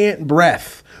 "I can't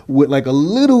breath," with like a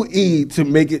little E to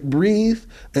make it breathe.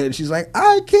 And she's like,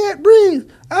 "I can't breathe.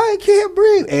 I can't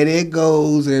breathe." And it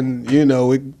goes and,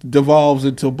 it devolves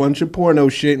into a bunch of porno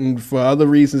shit. And for other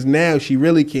reasons now, she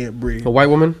really can't breathe. A white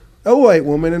woman. A white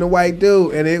woman and a white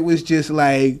dude. And it was just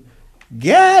like,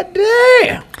 God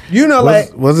damn. You know,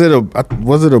 Was it a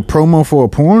promo for a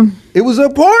porn? it was a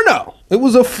porno. It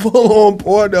was a full-on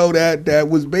porno that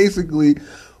was basically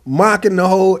mocking the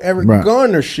whole Eric Right.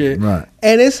 Garner shit. Right.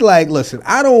 And it's like, listen,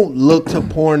 I don't look to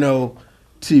porno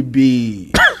to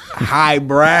be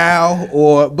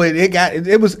highbrow but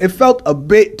it felt a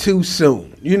bit too soon.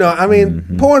 You know, I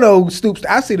mean, porno stoops.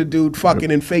 I see the dude fucking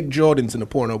in fake Jordans in the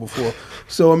porno before.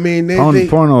 So I mean,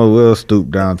 Porno will stoop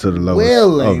down to the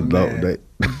lowest. man.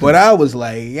 But I was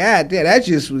like, yeah,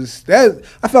 that.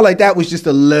 I felt like that was just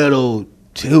a little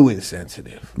too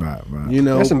insensitive. Right. You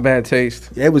know, That's some bad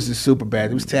taste. it was just super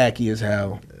bad. It was tacky as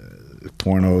hell.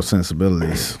 Porno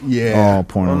sensibilities. Yeah. All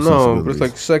porno Oh, no, sensibilities. but it's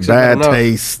like sex is bad not enough.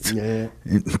 taste. Yeah.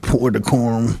 Poor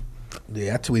decorum.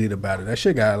 Yeah, I tweeted about it. That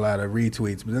shit got a lot of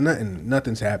retweets, but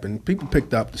nothing's happened. People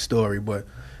picked up the story, but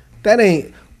that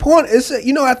ain't porn.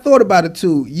 I thought about it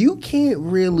too. You can't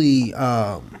really.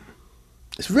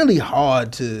 It's really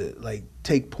hard to like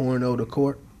take porno to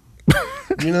court.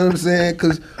 You know what I'm saying?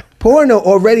 Because porno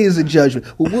already is a judgment.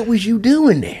 Well, what was you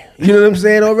doing there? You know what I'm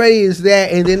saying? Already is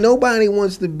that, and then nobody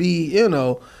wants to be.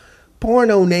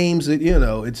 Porno names it.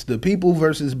 It's the People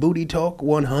versus Booty Talk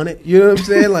 100. You know what I'm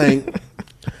saying? Like.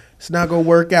 It's not gonna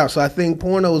work out. So I think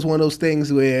porno is one of those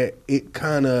things where it's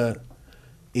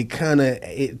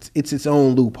its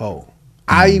own loophole.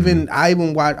 I even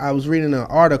watched. I was reading an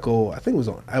article. I think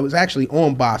I was actually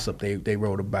on Bossip. They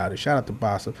wrote about it. Shout out to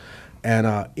Bossip. And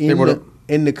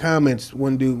in the comments,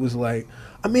 one dude was like,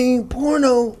 I mean,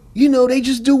 porno. They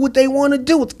just do what they want to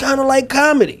do. It's kind of like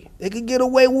comedy. They can get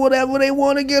away with whatever they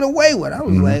want to get away with. I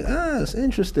was like, it's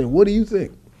interesting. What do you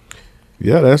think?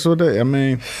 Yeah, that's what I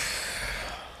mean.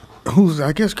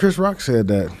 I guess Chris Rock said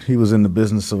that he was in the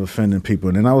business of offending people.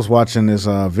 And then I was watching this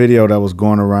video that was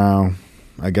going around.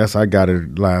 I guess I got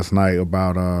it last night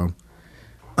about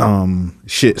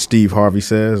shit Steve Harvey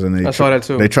says. And I saw that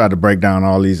too. They tried to break down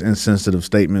all these insensitive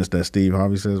statements that Steve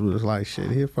Harvey says. But it's like, shit,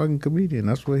 he a fucking comedian.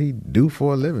 That's what he do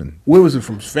for a living. Where was it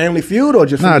from? Family Feud or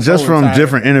just from just from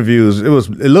different interviews. It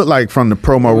looked like from the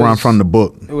promo run from the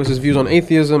book. It was his views on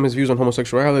atheism, his views on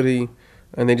homosexuality.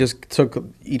 And they just took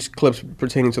each clip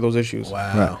pertaining to those issues.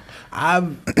 Wow.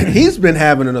 He's been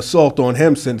having an assault on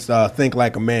him since Think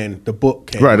Like a Man, the book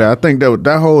came Right. out. I think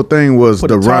that whole thing was Put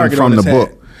the a run target from on the his book.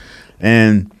 head.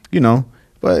 And,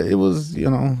 but it was, he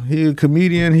a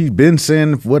comedian. He's been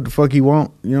saying what the fuck he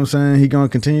want. You know what I'm saying? He going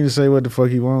to continue to say what the fuck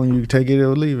he want. You take it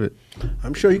or leave it.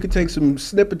 I'm sure you could take some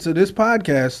snippets of this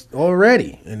podcast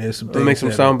already. And there's some things Make some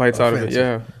that sound are bites out of it,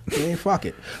 offensive. Man, fuck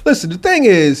it. Listen, the thing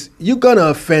is, you're going to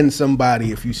offend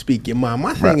somebody if you speak your mind.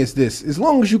 My thing is this. As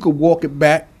long as you could walk it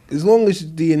back, as long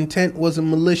as the intent wasn't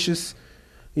malicious,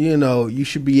 you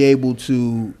should be able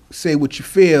to say what you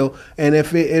feel. And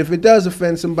if it does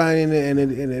offend somebody and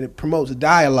it promotes a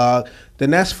dialogue, then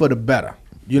that's for the better.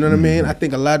 You know what I mean? I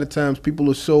think a lot of times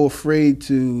people are so afraid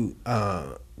to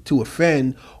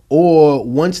offend, or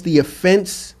once the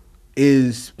offense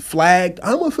is flagged,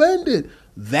 I'm offended.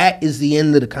 That is the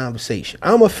end of the conversation.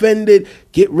 I'm offended.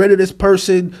 Get rid of this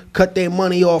person. Cut their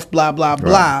money off. Blah blah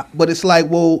blah. But it's like,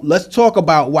 well, let's talk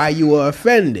about why you were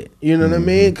offended. You know what I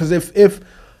mean? Because if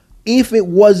it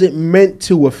wasn't meant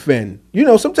to offend,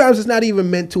 sometimes it's not even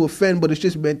meant to offend, but it's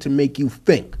just meant to make you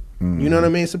think. You know what I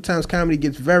mean? Sometimes comedy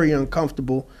gets very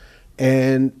uncomfortable,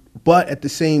 but at the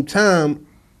same time,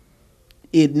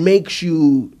 it makes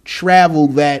you travel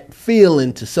that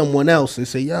feeling to someone else and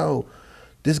say, yo,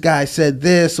 this guy said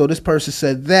this, or this person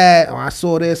said that, or I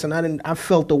saw this and I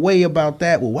felt a way about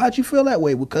that. Well, why'd you feel that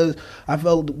way? Because I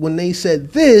felt when they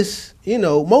said this,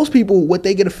 most people, what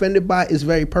they get offended by is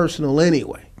very personal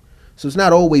anyway. So it's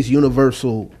not always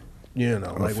universal,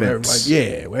 like where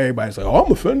everybody's like, oh,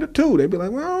 I'm offended too. They'd be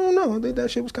like, well, I don't know. I think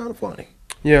that shit was kind of funny.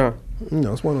 Yeah.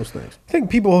 It's one of those things. I think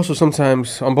people also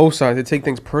sometimes, on both sides, they take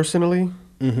things personally.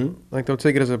 Mm-hmm. Like they'll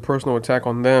take it as a personal attack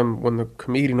on them when the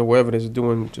comedian or whatever is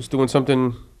doing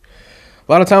something.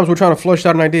 A lot of times we're trying to flush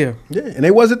out an idea. Yeah, and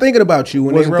they wasn't thinking about you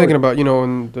when wasn't they wrote thinking it. about,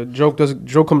 and the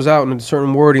joke comes out and a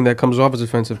certain wording that comes off as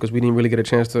offensive because we didn't really get a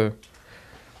chance to.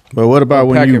 But what about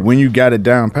Unpack it. when you got it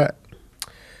down pat?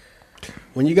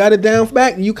 When you got it down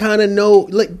back, you kind of know.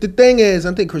 Like the thing is,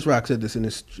 I think Chris Rock said this, and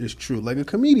it's true. Like a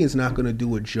comedian's not going to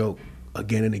do a joke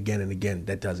again and again and again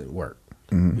that doesn't work.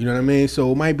 Mm-hmm. You know what I mean?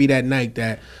 So it might be that night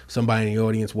that somebody in the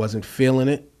audience wasn't feeling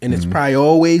it, and it's probably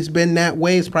always been that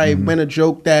way. It's probably been a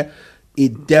joke that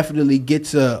it definitely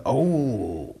gets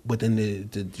but then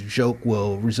the joke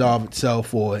will resolve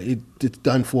itself, or it's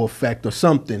done for effect or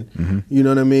something. Mm-hmm. You know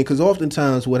what I mean? Because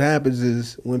oftentimes what happens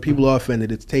is when people are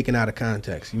offended, it's taken out of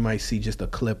context. You might see just a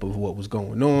clip of what was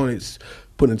going on. It's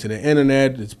put into the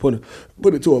internet. It's put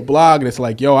into a blog, and it's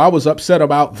like, yo, I was upset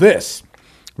about this.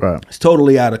 Right. It's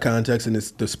totally out of context, and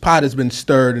this pot has been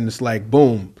stirred, and it's like,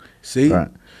 boom, see? Right.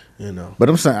 You know. But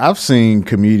I'm saying I've seen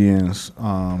comedians,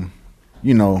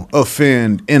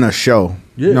 offend in a show.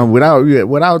 Yeah. You know,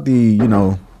 without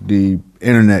the the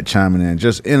internet chiming in,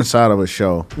 just inside of a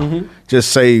show,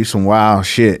 just say some wild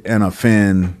shit and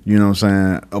offend. You know what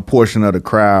I'm saying? A portion of the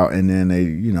crowd, and then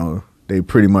they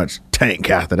pretty much tank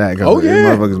after that. Oh,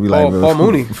 yeah. Motherfuckers be like, Paul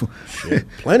Mooney.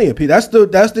 Plenty of people. That's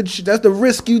the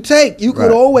risk you take. You could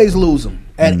Right. always lose them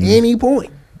at any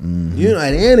point. You know,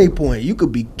 at any point, you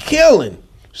could be killing.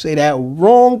 Say that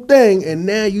wrong thing, and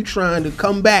now you trying to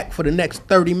come back for the next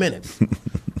 30 minutes.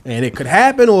 And it could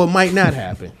happen or it might not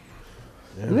happen.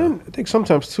 And then I think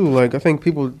sometimes too, like I think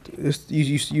people,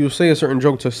 you say a certain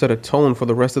joke to set a tone for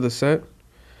the rest of the set.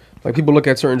 Like people look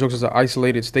at certain jokes as an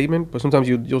isolated statement, but sometimes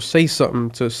you'll say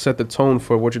something to set the tone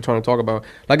for what you're trying to talk about.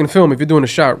 Like in film, if you're doing a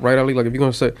shot, right, Ali? Like if you're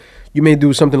gonna say, you may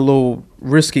do something a little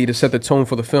risky to set the tone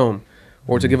for the film,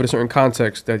 or to give it a certain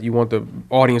context that you want the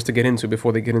audience to get into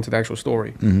before they get into the actual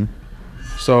story. Mm-hmm.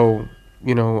 So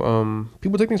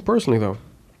people take things personally though.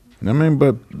 I mean,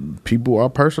 but people are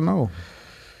personal.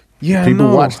 Yeah, People I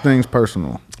know. watch things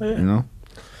personal. Yeah. You know.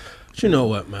 But you know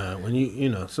what, man?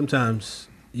 When sometimes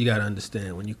you got to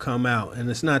understand when you come out, and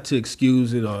it's not to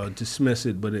excuse it or dismiss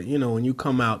it, but when you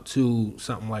come out to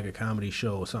something like a comedy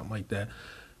show or something like that,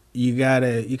 you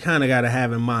kind of gotta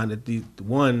have in mind that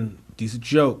these are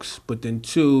jokes, but then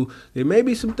two, there may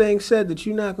be some things said that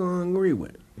you're not gonna agree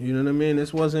with. You know what I mean?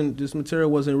 This material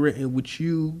wasn't written with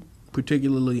you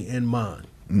particularly in mind.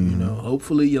 You know,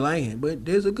 hopefully you like it, but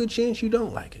there's a good chance you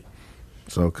don't like it.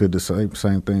 So could the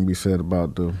same thing be said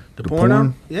about the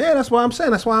porn? Yeah, that's what I'm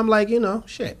saying. That's why I'm like,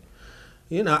 shit.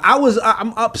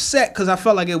 I'm upset because I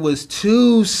felt like it was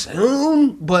too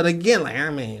soon. But again, like, I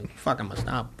mean, fucking must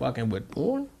stop fucking with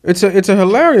porn. It's a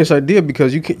hilarious idea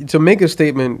because to make a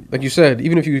statement, like you said,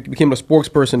 even if you became a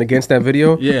spokesperson against that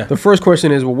video, Yeah. the first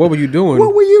question is, well, what were you doing?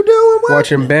 What were you doing?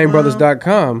 Watching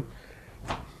BangBrothers.com.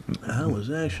 I was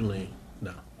actually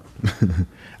no.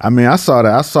 I mean, I saw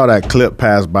that clip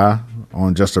pass by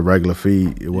on just a regular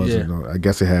feed. It wasn't. Yeah. I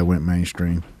guess it had went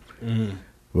mainstream,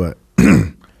 but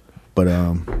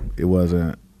it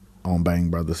wasn't on Bang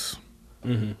Brothers.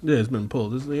 Yeah, it's been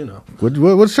pulled. It's,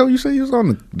 What show you say you was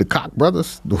on? The Koch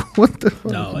Brothers? What the?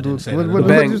 No, I didn't say what, that. what,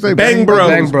 Bang- did you say? Bang Bros.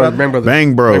 Bang Brothers.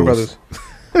 Bang Bros. Bang Brothers.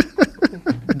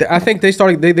 I think they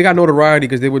started. They got notoriety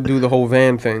because they would do the whole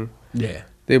van thing. Yeah.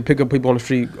 They would pick up people on the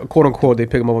street, quote unquote. They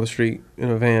pick them up on the street in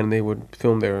a van, and they would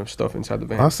film their stuff inside the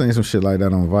van. I seen some shit like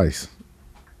that on Vice.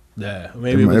 Yeah,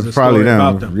 maybe it was a probably story them.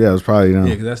 about them. Yeah, it was probably them.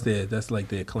 Yeah, because that's like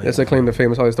their claim. That's their claim to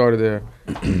fame. That's how they started their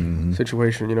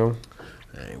situation.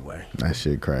 Anyway, That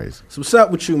shit crazy. so what's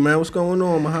up with you, man? What's going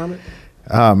on, Muhammad?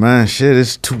 Ah man, shit,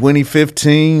 it's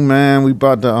 2015, man. We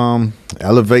about to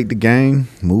elevate the game,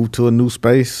 move to a new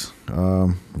space,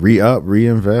 re-up,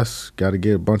 reinvest. Got to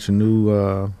get a bunch of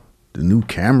the new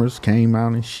cameras came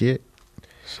out and shit.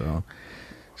 So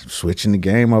switching the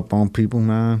game up on people,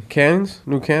 man.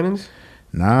 New Canons.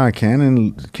 Nah,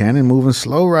 Canon moving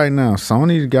slow right now.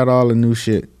 Sony got all the new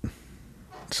shit.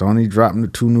 Sony dropping the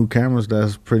 2 new cameras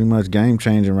that's pretty much game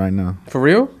changing right now. For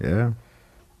real? Yeah.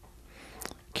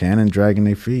 Canon dragging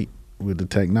their feet with the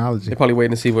technology. They probably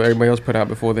waiting to see what everybody else put out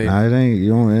before they. Nah, it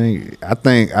ain't.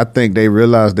 I think they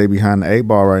realize they behind the 8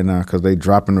 ball right now because they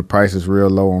dropping the prices real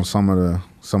low on some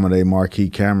of their marquee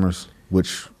cameras,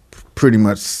 which pretty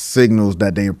much signals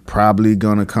that they're probably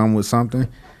gonna come with something.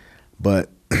 But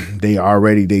they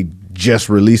just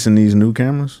releasing these new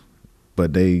cameras,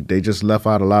 but they just left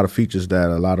out a lot of features that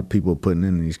a lot of people are putting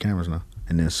in these cameras now.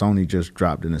 And then Sony just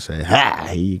dropped it and said, "Ha,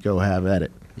 here you go, have at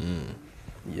it."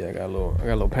 Yeah, I got a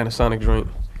little Panasonic joint.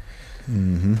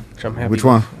 Which I'm happy. Which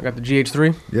with. one? I got the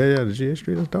GH3. Yeah, the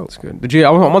GH3 that's dope. That's good. I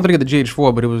wanted to get the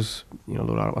GH4, but it was a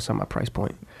little outside my price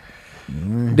point.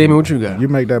 Damien, what you got? You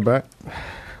make that back.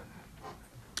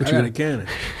 I got a Canon.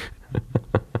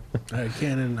 I had a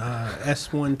Canon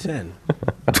S110.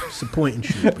 It's a point and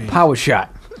shoot. Baby. Power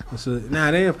shot. It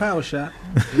ain't a power shot.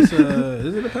 It's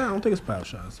is it a power? I don't think it's a power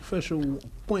shot. It's official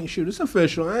point and shoot. It's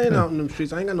official. I ain't out in them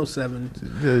streets. I ain't got no 7.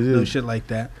 No shit like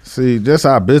that. See, that's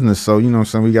our business, so you know what I'm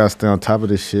saying, we gotta stay on top of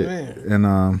this shit. Man.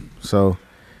 And so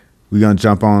we're gonna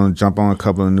jump on a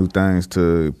couple of new things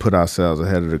to put ourselves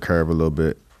ahead of the curve a little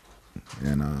bit.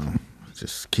 And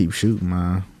just keep shooting,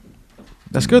 man.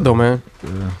 That's good though, man.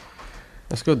 Yeah.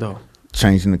 That's good though.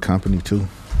 Changing the company too.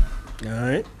 All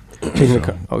right.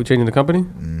 Changing the company?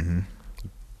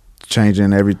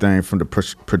 Changing everything from the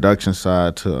production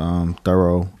side to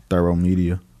Thorough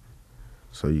Media.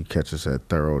 So you catch us at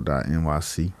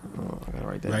thorough.nyc. Oh, I gotta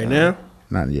write that Right down. now?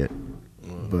 Not yet,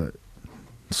 but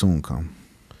soon come.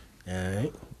 All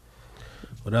right.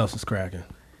 What else is cracking?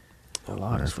 A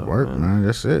lot of That's stuff, work, man.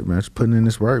 That's it, man. Just putting in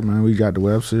this work, man. We got the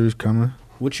web series coming.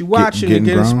 What you watching getting and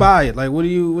get grown. inspired? Like, what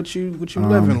you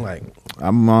living like?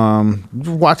 I'm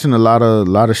watching a lot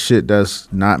of shit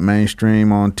that's not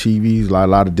mainstream on TVs, a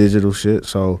lot of digital shit.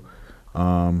 So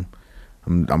I'm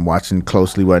watching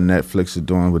closely what Netflix is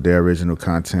doing with their original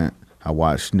content. I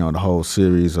watched, the whole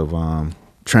series of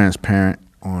Transparent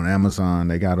on Amazon.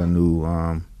 They got a new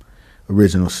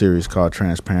original series called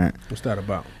Transparent. What's that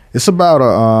about? It's about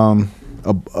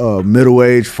a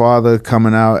middle-aged father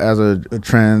coming out as a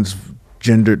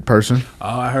transgendered person.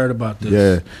 Oh, I heard about this.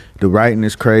 Yeah, the writing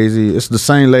is crazy. It's the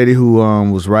same lady who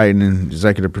was writing and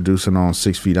executive producing on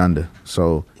 6 Feet Under.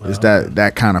 So it's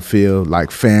that kind of feel,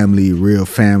 like real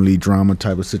family drama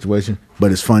type of situation.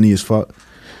 But it's funny as fuck.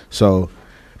 So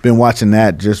been watching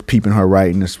that, just peeping her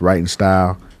writing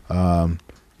style.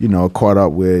 Caught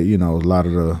up with a lot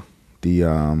of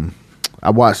the. I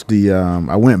watched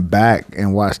I went back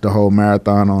and watched the whole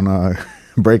marathon on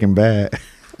Breaking Bad.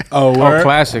 Oh, word?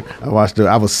 classic.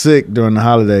 I was sick during the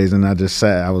holidays, and I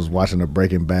was watching the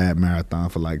Breaking Bad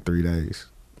marathon for like 3 days.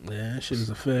 Yeah, that shit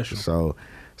is official.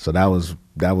 So that was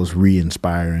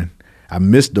re-inspiring. I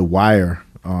missed the Wire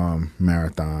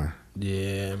marathon.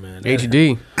 Yeah, man.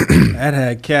 HD. That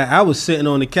had cat. I was sitting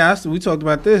on the couch. We talked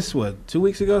about this 2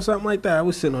 weeks ago, something like that. I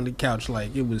was sitting on the couch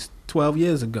like it was 12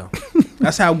 years ago.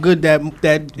 That's how good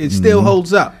that it still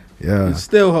holds up. Yeah, it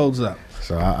still holds up.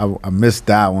 So I missed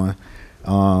that one.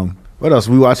 What else?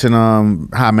 We watching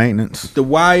High Maintenance. The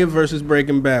Wire versus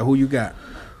Breaking Bad. Who you got?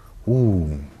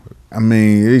 Ooh, I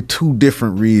mean, there's two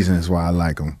different reasons why I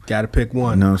like them. Got to pick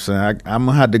one. You know what I'm saying? I'm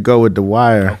gonna have to go with The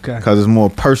Wire because it's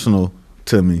more personal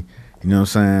to me. You know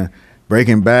what I'm saying?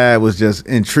 Breaking Bad was just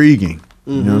intriguing.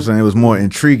 You know what I'm saying? It was more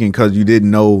intriguing because you didn't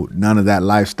know none of that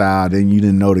lifestyle. Then you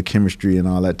didn't know the chemistry and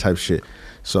all that type of shit.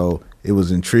 So it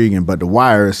was intriguing. But The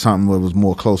Wire is something that was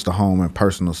more close to home and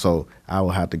personal. So I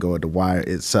would have to go with The Wire,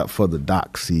 except for the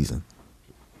doc season.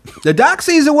 The doc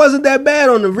season wasn't that bad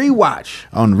on the rewatch.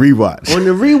 On the rewatch. On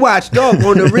the rewatch, dog.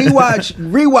 On the rewatch,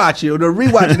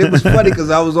 it was funny because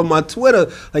I was on my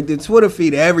Twitter, like the Twitter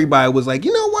feed. Everybody was like,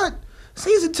 you know what?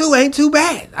 Season 2 ain't too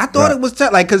bad. I thought it was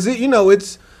tough. Like, because,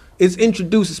 it's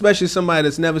introduced, especially somebody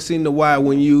that's never seen The Wire.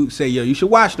 When you say, yo, you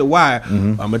should watch The Wire,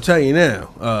 I'm going to tell you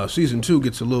now, season 2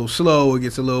 gets a little slow, it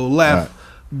gets a little left. Right.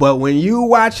 But when you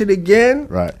watch it again,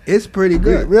 it's pretty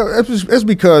good. Yeah, it's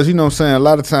because, you know what I'm saying, a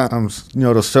lot of times,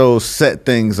 the shows set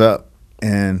things up,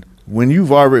 and when you've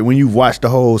watched the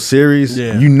whole series,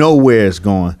 you know where it's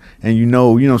going, and you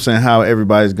know what I'm saying, how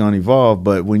everybody's going to evolve.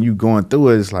 But when you going through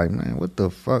it, it's like, man, what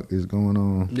the fuck is going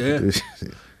on? Yeah.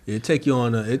 It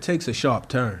takes a sharp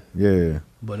turn. Yeah.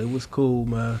 But it was cool,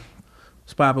 man.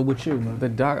 What's popping with you, man? The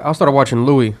doc. I started watching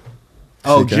Louis.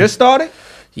 Oh, just started?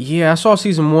 Yeah, I saw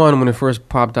season 1 when it first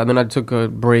popped out. Then I took a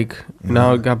break.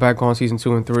 Now I got back on season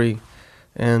 2 and 3,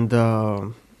 and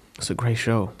it's a great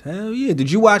show. Hell yeah!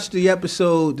 Did you watch the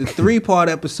 3-part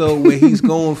episode where he's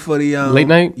going for the late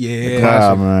night?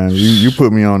 Yeah, man, you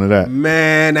put me on to that.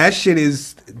 Man, that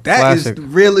is the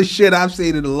realest shit I've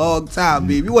seen in a long time,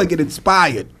 baby. If you want to get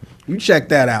inspired, you check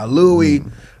that out, Louis.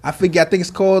 I think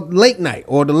it's called Late Night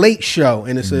or The Late Show,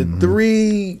 and it's a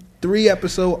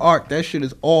 3-episode arc. That shit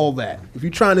is all that. If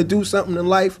you're trying to do something in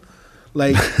life,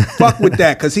 like fuck with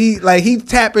that, because he's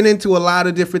tapping into a lot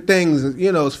of different things.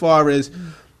 As far as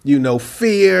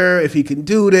fear, if he can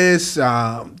do this,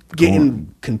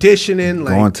 conditioning,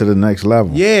 going to the next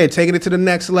level. Yeah, taking it to the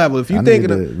next level. If you think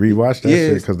to rewatch that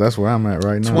shit, because that's where I'm at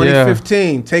right now.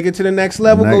 2015, take it to the next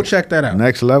level. Go check that out.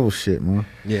 Next level shit, man.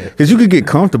 Yeah, because you could get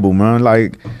comfortable, man.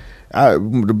 Like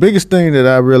the biggest thing that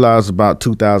I realized about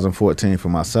 2014 for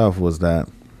myself was that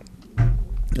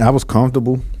I was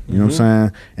comfortable. You know what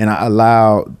I'm saying? And I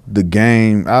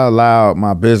allowed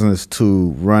my business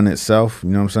to run itself. You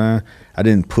know what I'm saying? I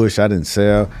didn't push, I didn't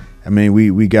sell. I mean,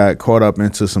 we got caught up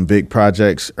into some big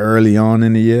projects early on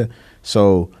in the year.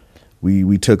 So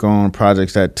we took on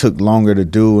projects that took longer to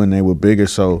do and they were bigger.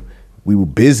 So we were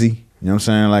busy. You know what I'm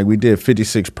saying? Like we did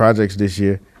 56 projects this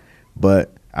year.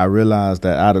 But I realized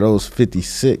that out of those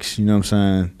 56, you know what I'm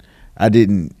saying, I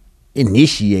didn't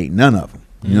initiate none of them.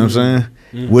 You know what I'm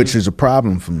saying? Which is a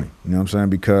problem for me. You know what I'm saying?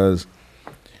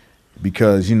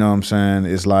 Because you know what I'm saying,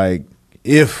 it's like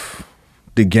if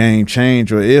the game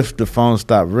changed or if the phone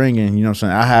stopped ringing, you know what I'm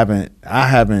saying, I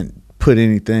haven't put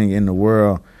anything in the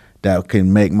world that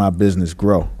can make my business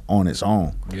grow on its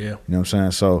own. Yeah. You know what I'm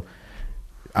saying? So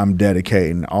I'm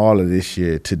dedicating all of this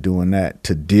year to doing that,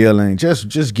 to dealing,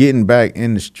 just getting back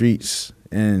in the streets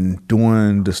and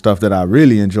doing the stuff that I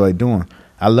really enjoy doing.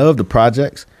 I love the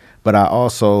projects, but I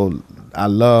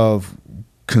love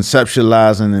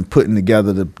conceptualizing and putting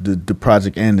together the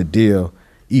project and the deal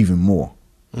even more.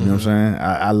 You know what I'm saying?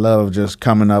 I love just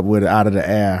coming up with it out of the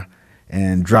air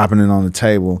and dropping it on the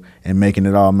table and making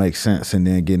it all make sense and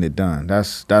then getting it done.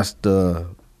 That's the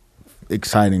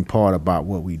exciting part about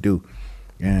what we do.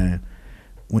 And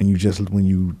when you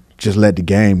just let the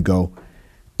game go,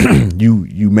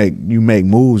 you make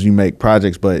moves, you make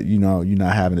projects, but you're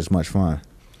not having as much fun.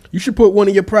 You should put one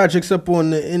of your projects up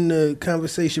in the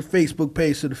Conversation Facebook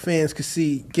page so the fans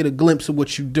can get a glimpse of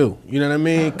what you do. You know what I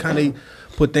mean? Kind of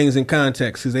put things in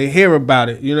context because they hear about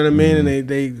it. You know what I mean?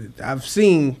 And I've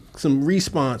seen some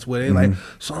response where they're like,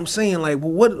 so I'm saying like,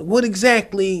 well, what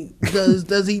exactly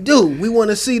does he do? We want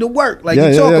to see the work. Like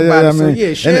you talk about it. I mean,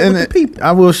 so share it with the people.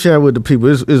 I will share with the people.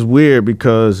 It's weird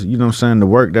because, you know what I'm saying, the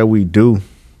work that we do,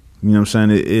 you know what I'm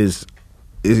saying,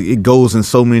 it goes in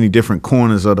so many different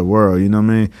corners of the world, you know what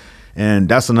I mean? And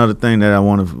that's another thing that I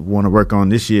want to work on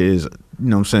this year is, you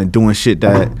know what I'm saying, doing shit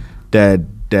that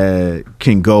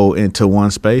can go into one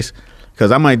space.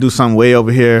 Because I might do something way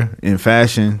over here in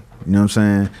fashion, you know what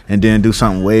I'm saying, and then do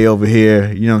something way over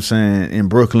here, you know what I'm saying, in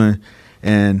Brooklyn,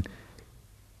 and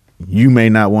you may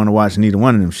not want to watch neither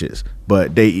one of them shits,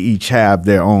 but they each have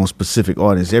their own specific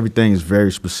audience. Everything is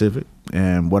very specific,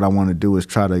 and what I want to do is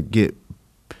try to get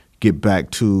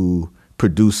back to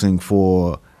producing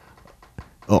for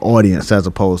an audience as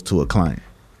opposed to a client.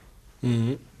 Mm-hmm.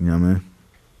 You know what I mean?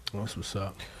 That's what's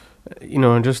up. You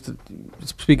know, and just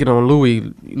speaking on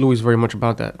Louis is very much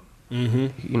about that. Mm-hmm.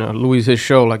 You know, Louis, his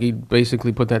show, like he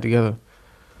basically put that together.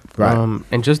 Right.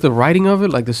 And just the writing of it,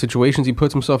 like the situations he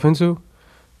puts himself into,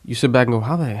 you sit back and go,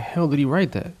 how the hell did he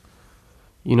write that?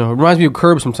 You know, it reminds me of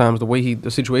Curb sometimes,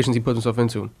 the situations he puts himself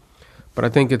into. But I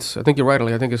think you're right,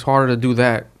 Ali. I think it's harder to do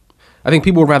that. I think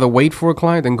people would rather wait for a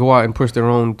client than go out and push their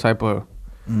own type of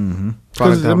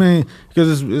product out.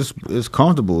 Because it's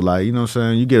comfortable. Like, you know what I'm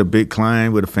saying? You get a big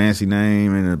client with a fancy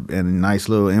name and a nice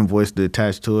little invoice to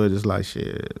attach to it. It's like,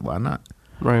 shit, why not?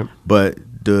 Right. But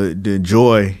the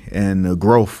joy and the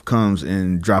growth comes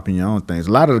in dropping your own things.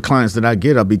 A lot of the clients that I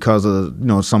get are because of, you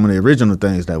know, some of the original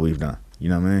things that we've done. You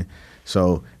know what I mean?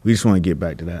 So we just want to get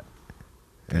back to that.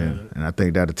 And I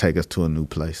think that'll take us to a new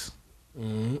place.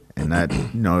 Mm-hmm. And that,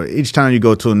 you know, each time you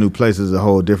go to a new place is a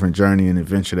whole different journey and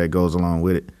adventure that goes along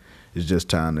with it. It's just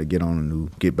time to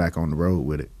get back on the road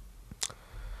with it. I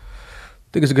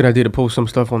think it's a good idea to post some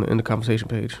stuff in the conversation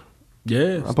page.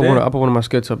 Yeah, I put one of my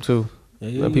skits up too.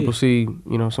 Let people see,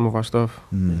 you know, some of our stuff.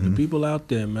 Mm-hmm. The people out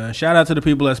there, man. Shout out to the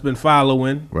people that's been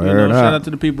following. Shout out to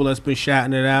the people that's been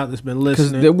shouting it out, that's been listening.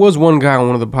 Because there was one guy on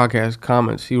one of the podcast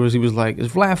comments. He was like, "Is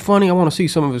Vlad funny? I want to see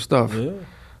some of his stuff." Yeah.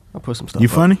 I put some stuff. You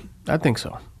up. funny? I think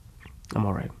so. I'm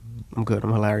all right. I'm good.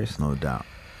 I'm hilarious. No doubt.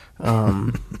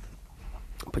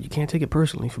 But you can't take it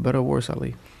personally, for better or worse,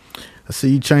 Ali. I see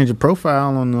you change your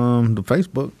profile on the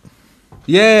Facebook.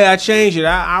 Yeah, I changed it.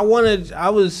 I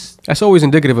was. That's always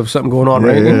indicative of something going on,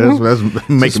 right? Yeah, that's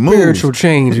making moves. Spiritual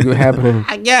change happening.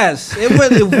 I guess it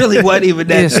really wasn't even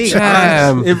that It's deep.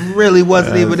 time. It really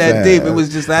wasn't even that deep. It was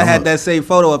just I had that same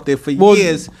photo up there for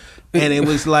years, and it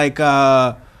was like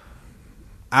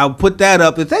I'll put that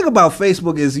up. The thing about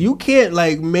Facebook is you can't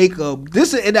like make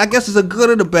this, and I guess it's a good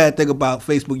and a bad thing about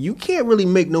Facebook. You can't really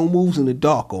make no moves in the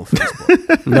dark on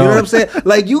Facebook. You know what I'm saying?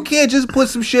 Like you can't just put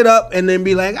some shit up and then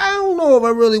be like, I don't know if I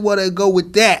really want to go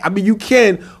with that. I mean, you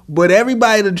can, but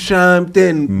everybody that chimed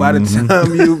in by the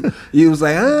time you was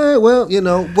like, well, you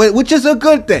know, which is a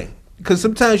good thing because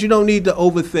sometimes you don't need to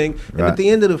overthink. And at the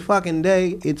end of the fucking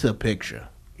day, it's a picture.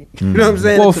 You know what I'm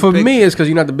saying? Well, for me, it's because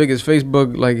you're not the biggest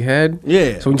Facebook like head.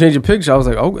 Yeah. So when you change your picture, I was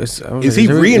like, oh, is he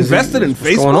reinvested in Facebook?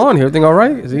 What's going on here? Everything all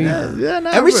right? Is he?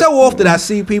 Every so often, I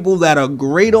see people that are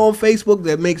great on Facebook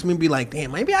that makes me be like,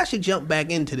 damn, maybe I should jump back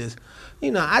into this. You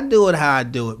know, I do it how I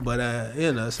do it, but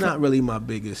you know, it's not really my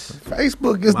biggest.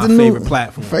 Facebook is my the favorite new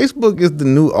platform. Facebook is the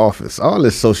new office. All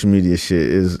this social media shit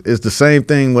is the same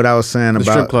thing. What I was saying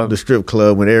about the strip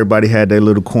club when everybody had their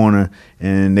little corner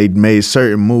and they made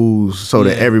certain moves so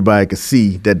that everybody could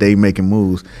see that they making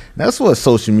moves. That's what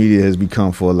social media has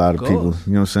become for a lot of people.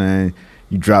 You know what I'm saying?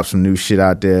 You drop some new shit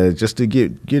out there just to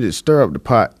get it, stir up the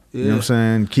pot. You know what I'm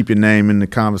saying? Keep your name in the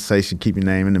conversation. Keep your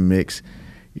name in the mix.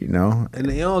 you know. And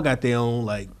they all got their own,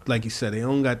 like you said, they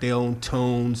all got their own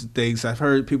tones and things. I've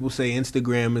heard people say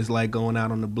Instagram is like going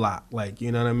out on the block. Like,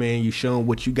 you know what I mean? You showing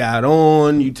what you got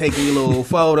on, you taking your little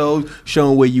photos,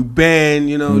 showing where you been,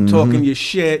 you know, talking your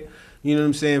shit. You know what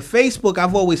I'm saying? Facebook,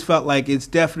 I've always felt like it's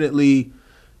definitely,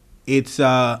 it's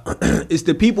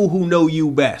the people who know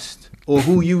you best or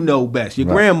who you know best. Your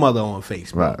grandmother on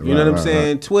Facebook. Right, you know what I'm right,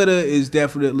 saying? right. Twitter is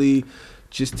definitely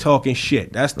just talking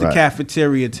shit. That's the Right.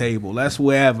 cafeteria table. That's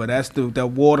wherever. That's the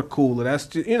water cooler. That's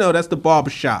just, you know, that's the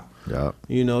barbershop. Yeah.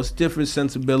 You know, it's different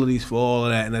sensibilities for all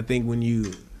of that. And I think when you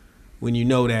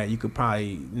know that, you could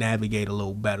probably navigate a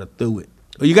little better through it.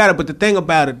 But you got it. But the thing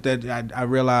about it that I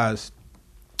realized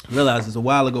this a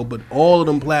while ago, but all of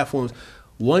them platforms,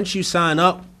 once you sign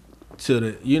up to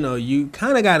the, you know, you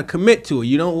kind of got to commit to it.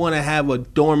 You don't want to have a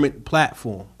dormant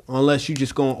platform unless you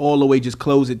just going all the way, just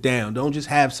close it down. Don't just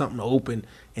have something open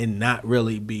and not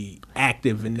really be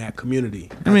active in that community.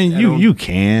 I mean, you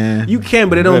can. You can,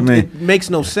 but it I don't. mean, It makes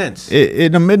no sense.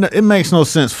 It makes no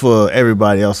sense for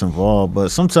everybody else involved, but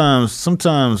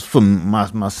sometimes for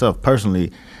myself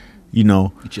personally, you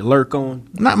know, Get your lurk on.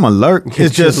 not my lurk.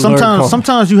 It's your just lurk on.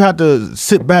 sometimes you have to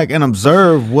sit back and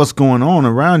observe what's going on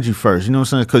around you first. You know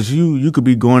what I'm saying? Because you could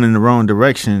be going in the wrong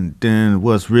direction than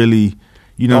what's really,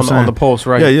 you know, On what the- I'm on saying? the pulse,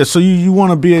 right. Yeah. So you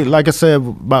want to be, like I said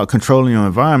about controlling your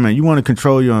environment. You want to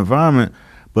control your environment,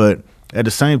 but at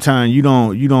the same time, you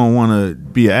don't want to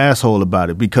be an asshole about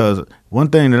it. Because one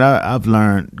thing that I've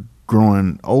learned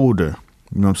growing older,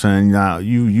 you know what I'm saying? Now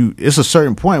you it's a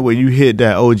certain point where you hit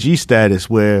that OG status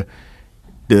where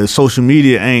the social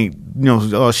media ain't, you know,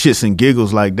 all shits and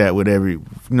giggles like that with every, you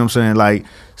know what I'm saying? Like,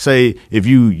 say if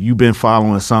you been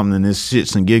following something and it's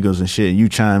shits and giggles and shit, and you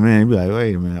chime in, you be like,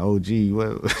 wait a minute, OG, what? You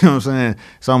know what I'm saying?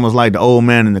 It's almost like the old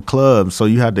man in the club. So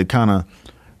you have to kind of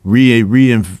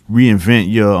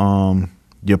reinvent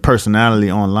your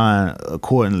personality online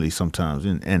accordingly sometimes,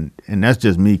 and that's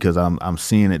just me because I'm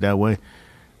seeing it that way.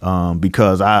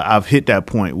 Because I've hit that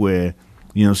point where,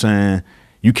 you know what I'm saying,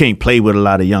 you can't play with a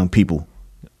lot of young people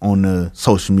on the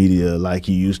social media like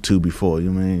you used to before.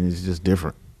 You know what I mean? It's just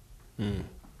different.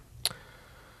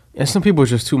 And some people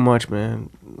it's just too much, man.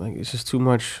 Like it's just too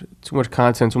much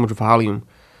content, too much volume.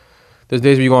 There's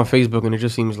days where you go on Facebook and it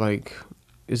just seems like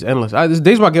it's endless. There's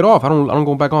days where I get off. I don't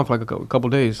go back on for like a couple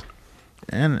days.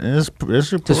 And it's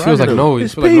your prerogative. Just feels like noise.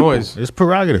 It's It feels like people. noise. It's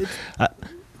prerogative.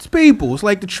 It's people. It's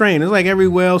like the train. It's like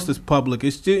everywhere else that's public.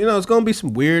 It's just, you know, it's gonna be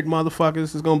some weird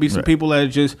motherfuckers. There's gonna be some Right. people that are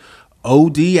just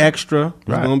OD extra.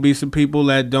 There's Right. gonna be some people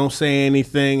that don't say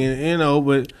anything, and you know,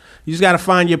 but you just gotta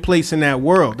find your place in that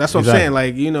world. That's what I'm Exactly. saying.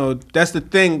 Like, you know, that's the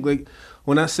thing. Like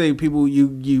when I say people,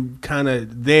 you kind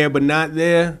of there but not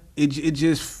there.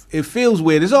 It feels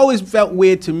weird. It's always felt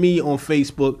weird to me on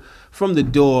Facebook from the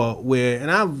door where,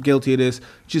 and I'm guilty of this,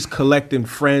 just collecting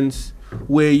friends.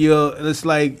 Where it's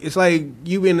like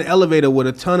you in the elevator with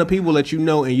a ton of people that you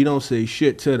know and you don't say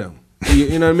shit to them.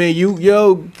 You know what I mean?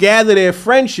 You gather their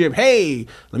friendship. Hey,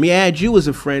 let me add you as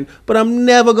a friend, but I'm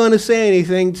never gonna say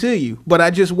anything to you. But I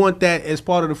just want that as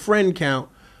part of the friend count.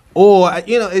 Or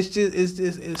you know,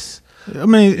 it's. I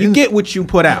mean, You get what you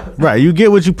put out. right. You get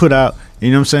what you put out. You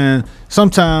know what I'm saying?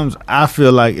 Sometimes I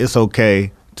feel like it's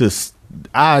okay to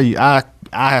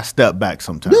I step back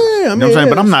sometimes. Yeah, I you know what mean, I'm saying?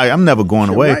 But yeah, I'm never going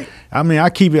you're away. right. I mean, I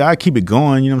keep it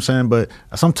going, you know what I'm saying? But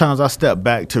sometimes I step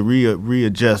back to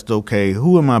readjust, okay,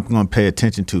 who am I going to pay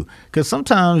attention to? Cuz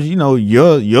sometimes, you know,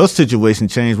 your situation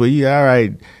changed where you all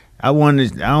right, I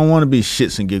don't want to be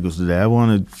shits and giggles today. I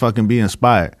want to fucking be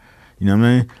inspired. You know what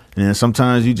I mean? And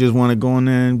sometimes you just want to go in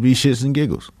there and be shits and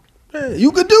giggles. Yeah,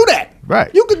 you could do that. Right.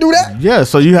 You could do that. Yeah,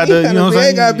 so you have to, you know what I'm It saying?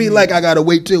 ain't gotta be like I gotta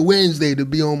wait till Wednesday to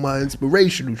be on my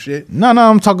inspirational shit. No,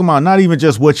 I'm talking about not even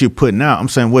just what you're putting out. I'm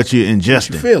saying what you're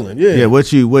ingesting. feeling, yeah. Yeah,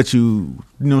 what you know what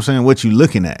I'm saying, what you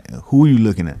looking at. Who are you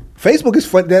looking at? Facebook is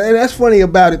fun. And that's funny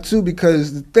about it too,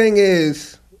 because the thing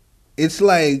is, it's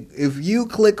like if you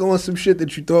click on some shit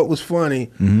that you thought was funny,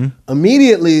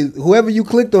 immediately whoever you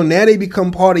clicked on, now they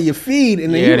become part of your feed,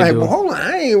 and then Yeah, you're they like, do. well, hold on,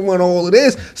 I ain't want all of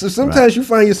this. So sometimes you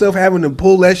find yourself having to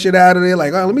pull that shit out of there,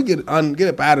 like, oh, let me get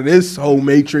up out of this whole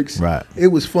matrix. Right. It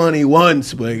was funny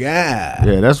once, but Yeah,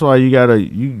 that's why you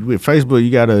with Facebook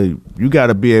you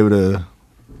gotta be able to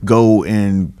go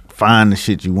and find the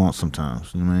shit you want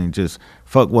sometimes. You know what I mean? Just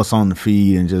fuck what's on the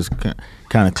feed and just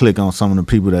kind of click on some of the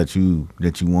people that you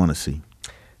want to see.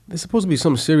 There's supposed to be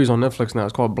some series on Netflix now.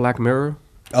 It's called Black Mirror.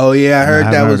 oh yeah, I heard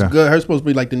I that haven't was heard that. good. Her supposed to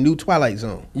be like the new Twilight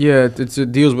Zone. Yeah,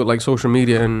 it deals with like social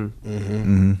media and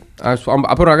I got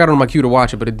it on my queue to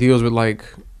watch it, but it deals with like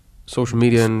social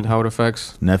media and how it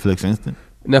affects. Netflix Instant.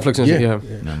 Netflix and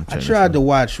yeah. I tried to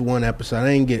watch one episode.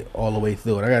 I didn't get all the way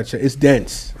through it. I gotta check. It's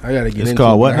dense. I gotta get into it. It's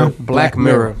called what now? Black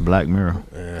Mirror. Black Mirror.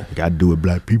 Yeah. You gotta do with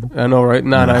black people. I know, right?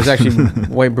 No, it's actually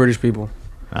white British people.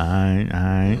 All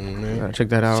right. Check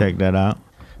that out. Check that out.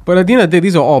 But at the end of the day,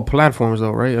 these are all platforms, though,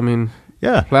 right? I mean,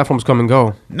 Yeah. platforms come and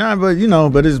go. Nah, but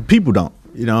but it's people don't.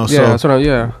 Yeah, So that's what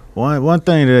yeah. one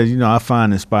thing that I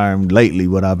find inspiring lately,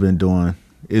 what I've been doing,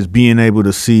 is being able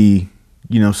to see,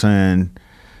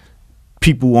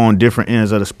 people on different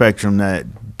ends of the spectrum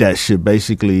that should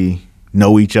basically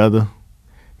know each other.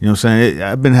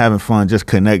 I've been having fun just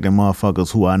connecting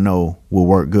motherfuckers who I know will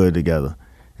work good together.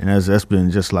 And that's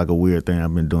been just like a weird thing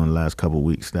I've been doing the last couple of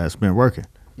weeks that's been working.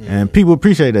 And people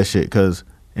appreciate that shit because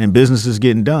in business is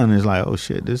getting done, it's like, oh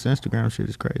shit, this Instagram shit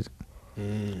is crazy.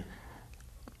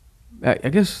 I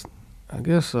guess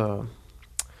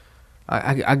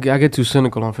I get too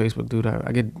cynical on Facebook, dude.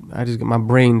 I just get my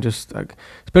brain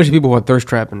especially people who are thirst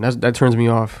trapping. That turns me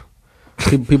off.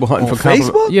 People hunting for compliments.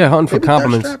 Facebook? Yeah, hunting for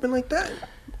compliments. Thirst trapping like that?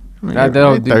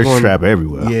 They thirst trap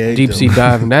everywhere. Yeah, Deep sea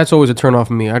diving. That's always a turn off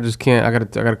for me. I just can't. I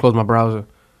gotta close my browser.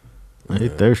 They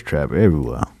thirst trap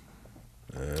everywhere.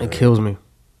 It kills me.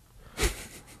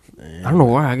 I don't know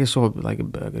why I get so I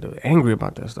get angry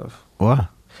about that stuff. Why?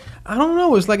 I don't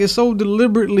know. It's like it's so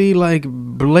deliberately,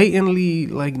 blatantly,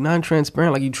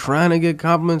 non-transparent. Like you trying to get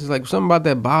compliments. It's like something about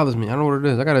that bothers me. I don't know what it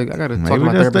is. I gotta talk to my Maybe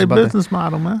that's therapist their about business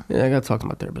model, man. that. Yeah, I gotta talk to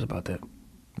my therapist about that.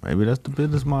 Maybe that's the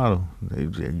business model.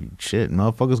 Shit,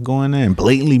 motherfuckers go in there and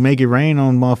blatantly make it rain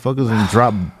on motherfuckers and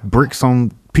drop bricks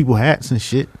on people's hats and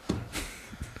shit.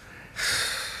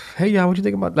 Hey, y'all, what you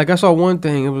think about? I saw one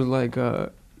thing. It was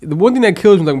the one thing that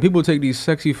kills me, when people take these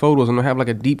sexy photos and they have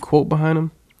a deep quote behind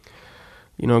them.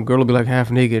 A girl will be half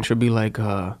naked and she'll be I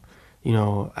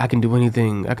can do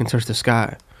anything. I can touch the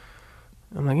sky.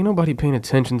 I'm like, ain't nobody paying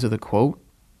attention to the quote.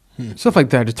 Stuff like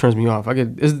that just turns me off.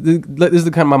 This is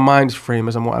the kind of my mind's frame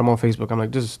as I'm on Facebook. I'm like,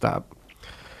 just stop.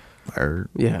 Word.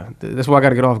 Yeah, that's why I got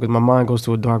to get off because my mind goes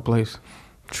to a dark place.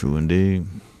 True indeed.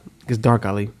 It's dark,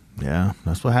 Ali. Yeah,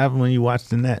 that's what happens when you watch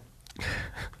the net.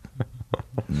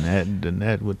 The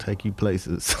net will take you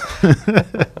places.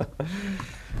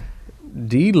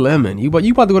 D Lemon, you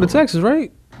about to go to Texas,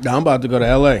 right? No, I'm about to go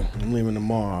to LA. I'm leaving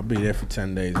tomorrow. I'll be there for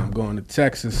 10 days. I'm going to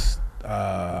Texas.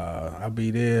 I'll be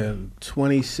there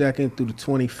 22nd through the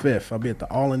 25th. I'll be at the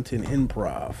Arlington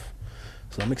Improv.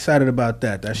 So I'm excited about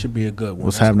that. That should be a good one.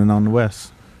 What's happening on the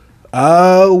West?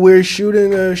 We're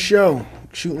shooting a show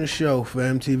for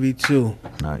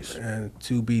MTV2. Nice. And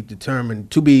to be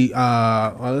determined.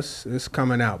 It's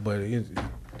coming out, but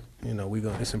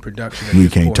it's in production. We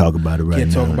can't talk about it right now.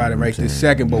 Can't talk about it right this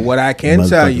second. But what I can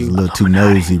tell you, a little too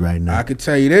nosy right now. I could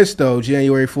tell you this though.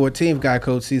 January 14th, Guy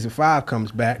Code Season 5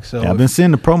 comes back. So I've been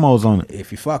seeing the promos on it.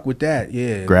 If you fuck with that,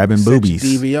 yeah, grabbing boobies,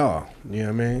 DVR. You know what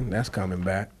I mean? That's coming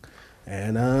back.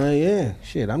 And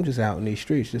I'm just out in these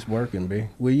streets, just working, B.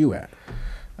 Where you at?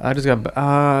 I just got.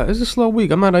 It's a slow week.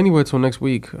 I'm not anywhere till next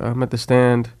week. I'm at the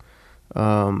Stand.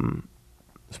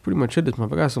 That's pretty much it this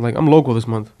month. I got some I'm local this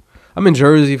month. I'm in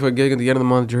Jersey for a gig at the end of the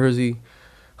month. Jersey,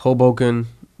 Hoboken.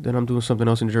 Then I'm doing something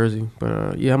else in Jersey. But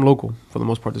I'm local for the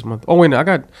most part this month. Oh wait, no, I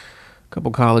got a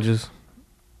couple colleges,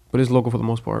 but it's local for the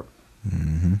most part.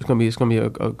 Mm-hmm. It's gonna be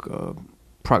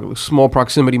a small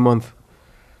proximity month.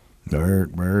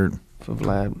 Word for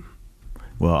Vlad.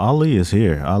 Well, Ali is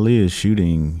here. Ali is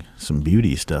shooting some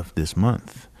beauty stuff this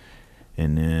month,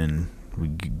 and then we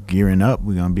gearing up.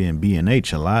 We're gonna be in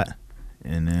B&H a lot.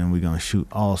 And then we're going to shoot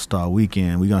All-Star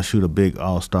Weekend. We're going to shoot a big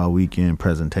All-Star Weekend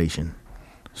presentation.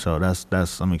 So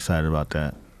I'm excited about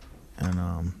that.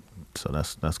 And so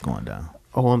that's going down.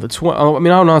 Oh, on the 20th. I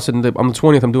mean, I don't know. On the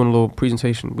 20th, I'm doing a little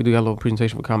presentation. We do got a little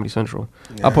presentation for Comedy Central.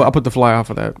 Yeah. I'll put the flyer out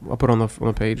for that. I'll put it on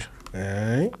the page. All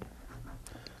right.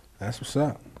 That's what's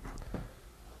up.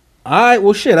 All right,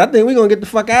 well, shit, I think we're going to get the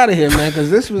fuck out of here, man, because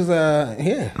this was,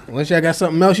 unless y'all got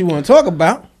something else you want to talk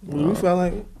about. We felt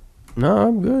like... No,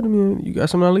 I'm good. I mean, you got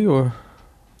something, Ali, or?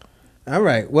 All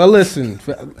right. Well, listen,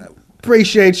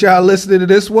 appreciate y'all listening to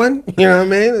this one. You know what I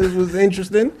mean? This was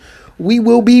interesting. We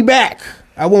will be back.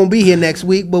 I won't be here next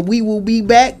week, but we will be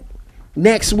back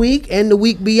next week and the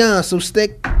week beyond. So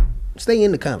stay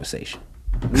in the conversation.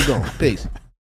 We going. Peace.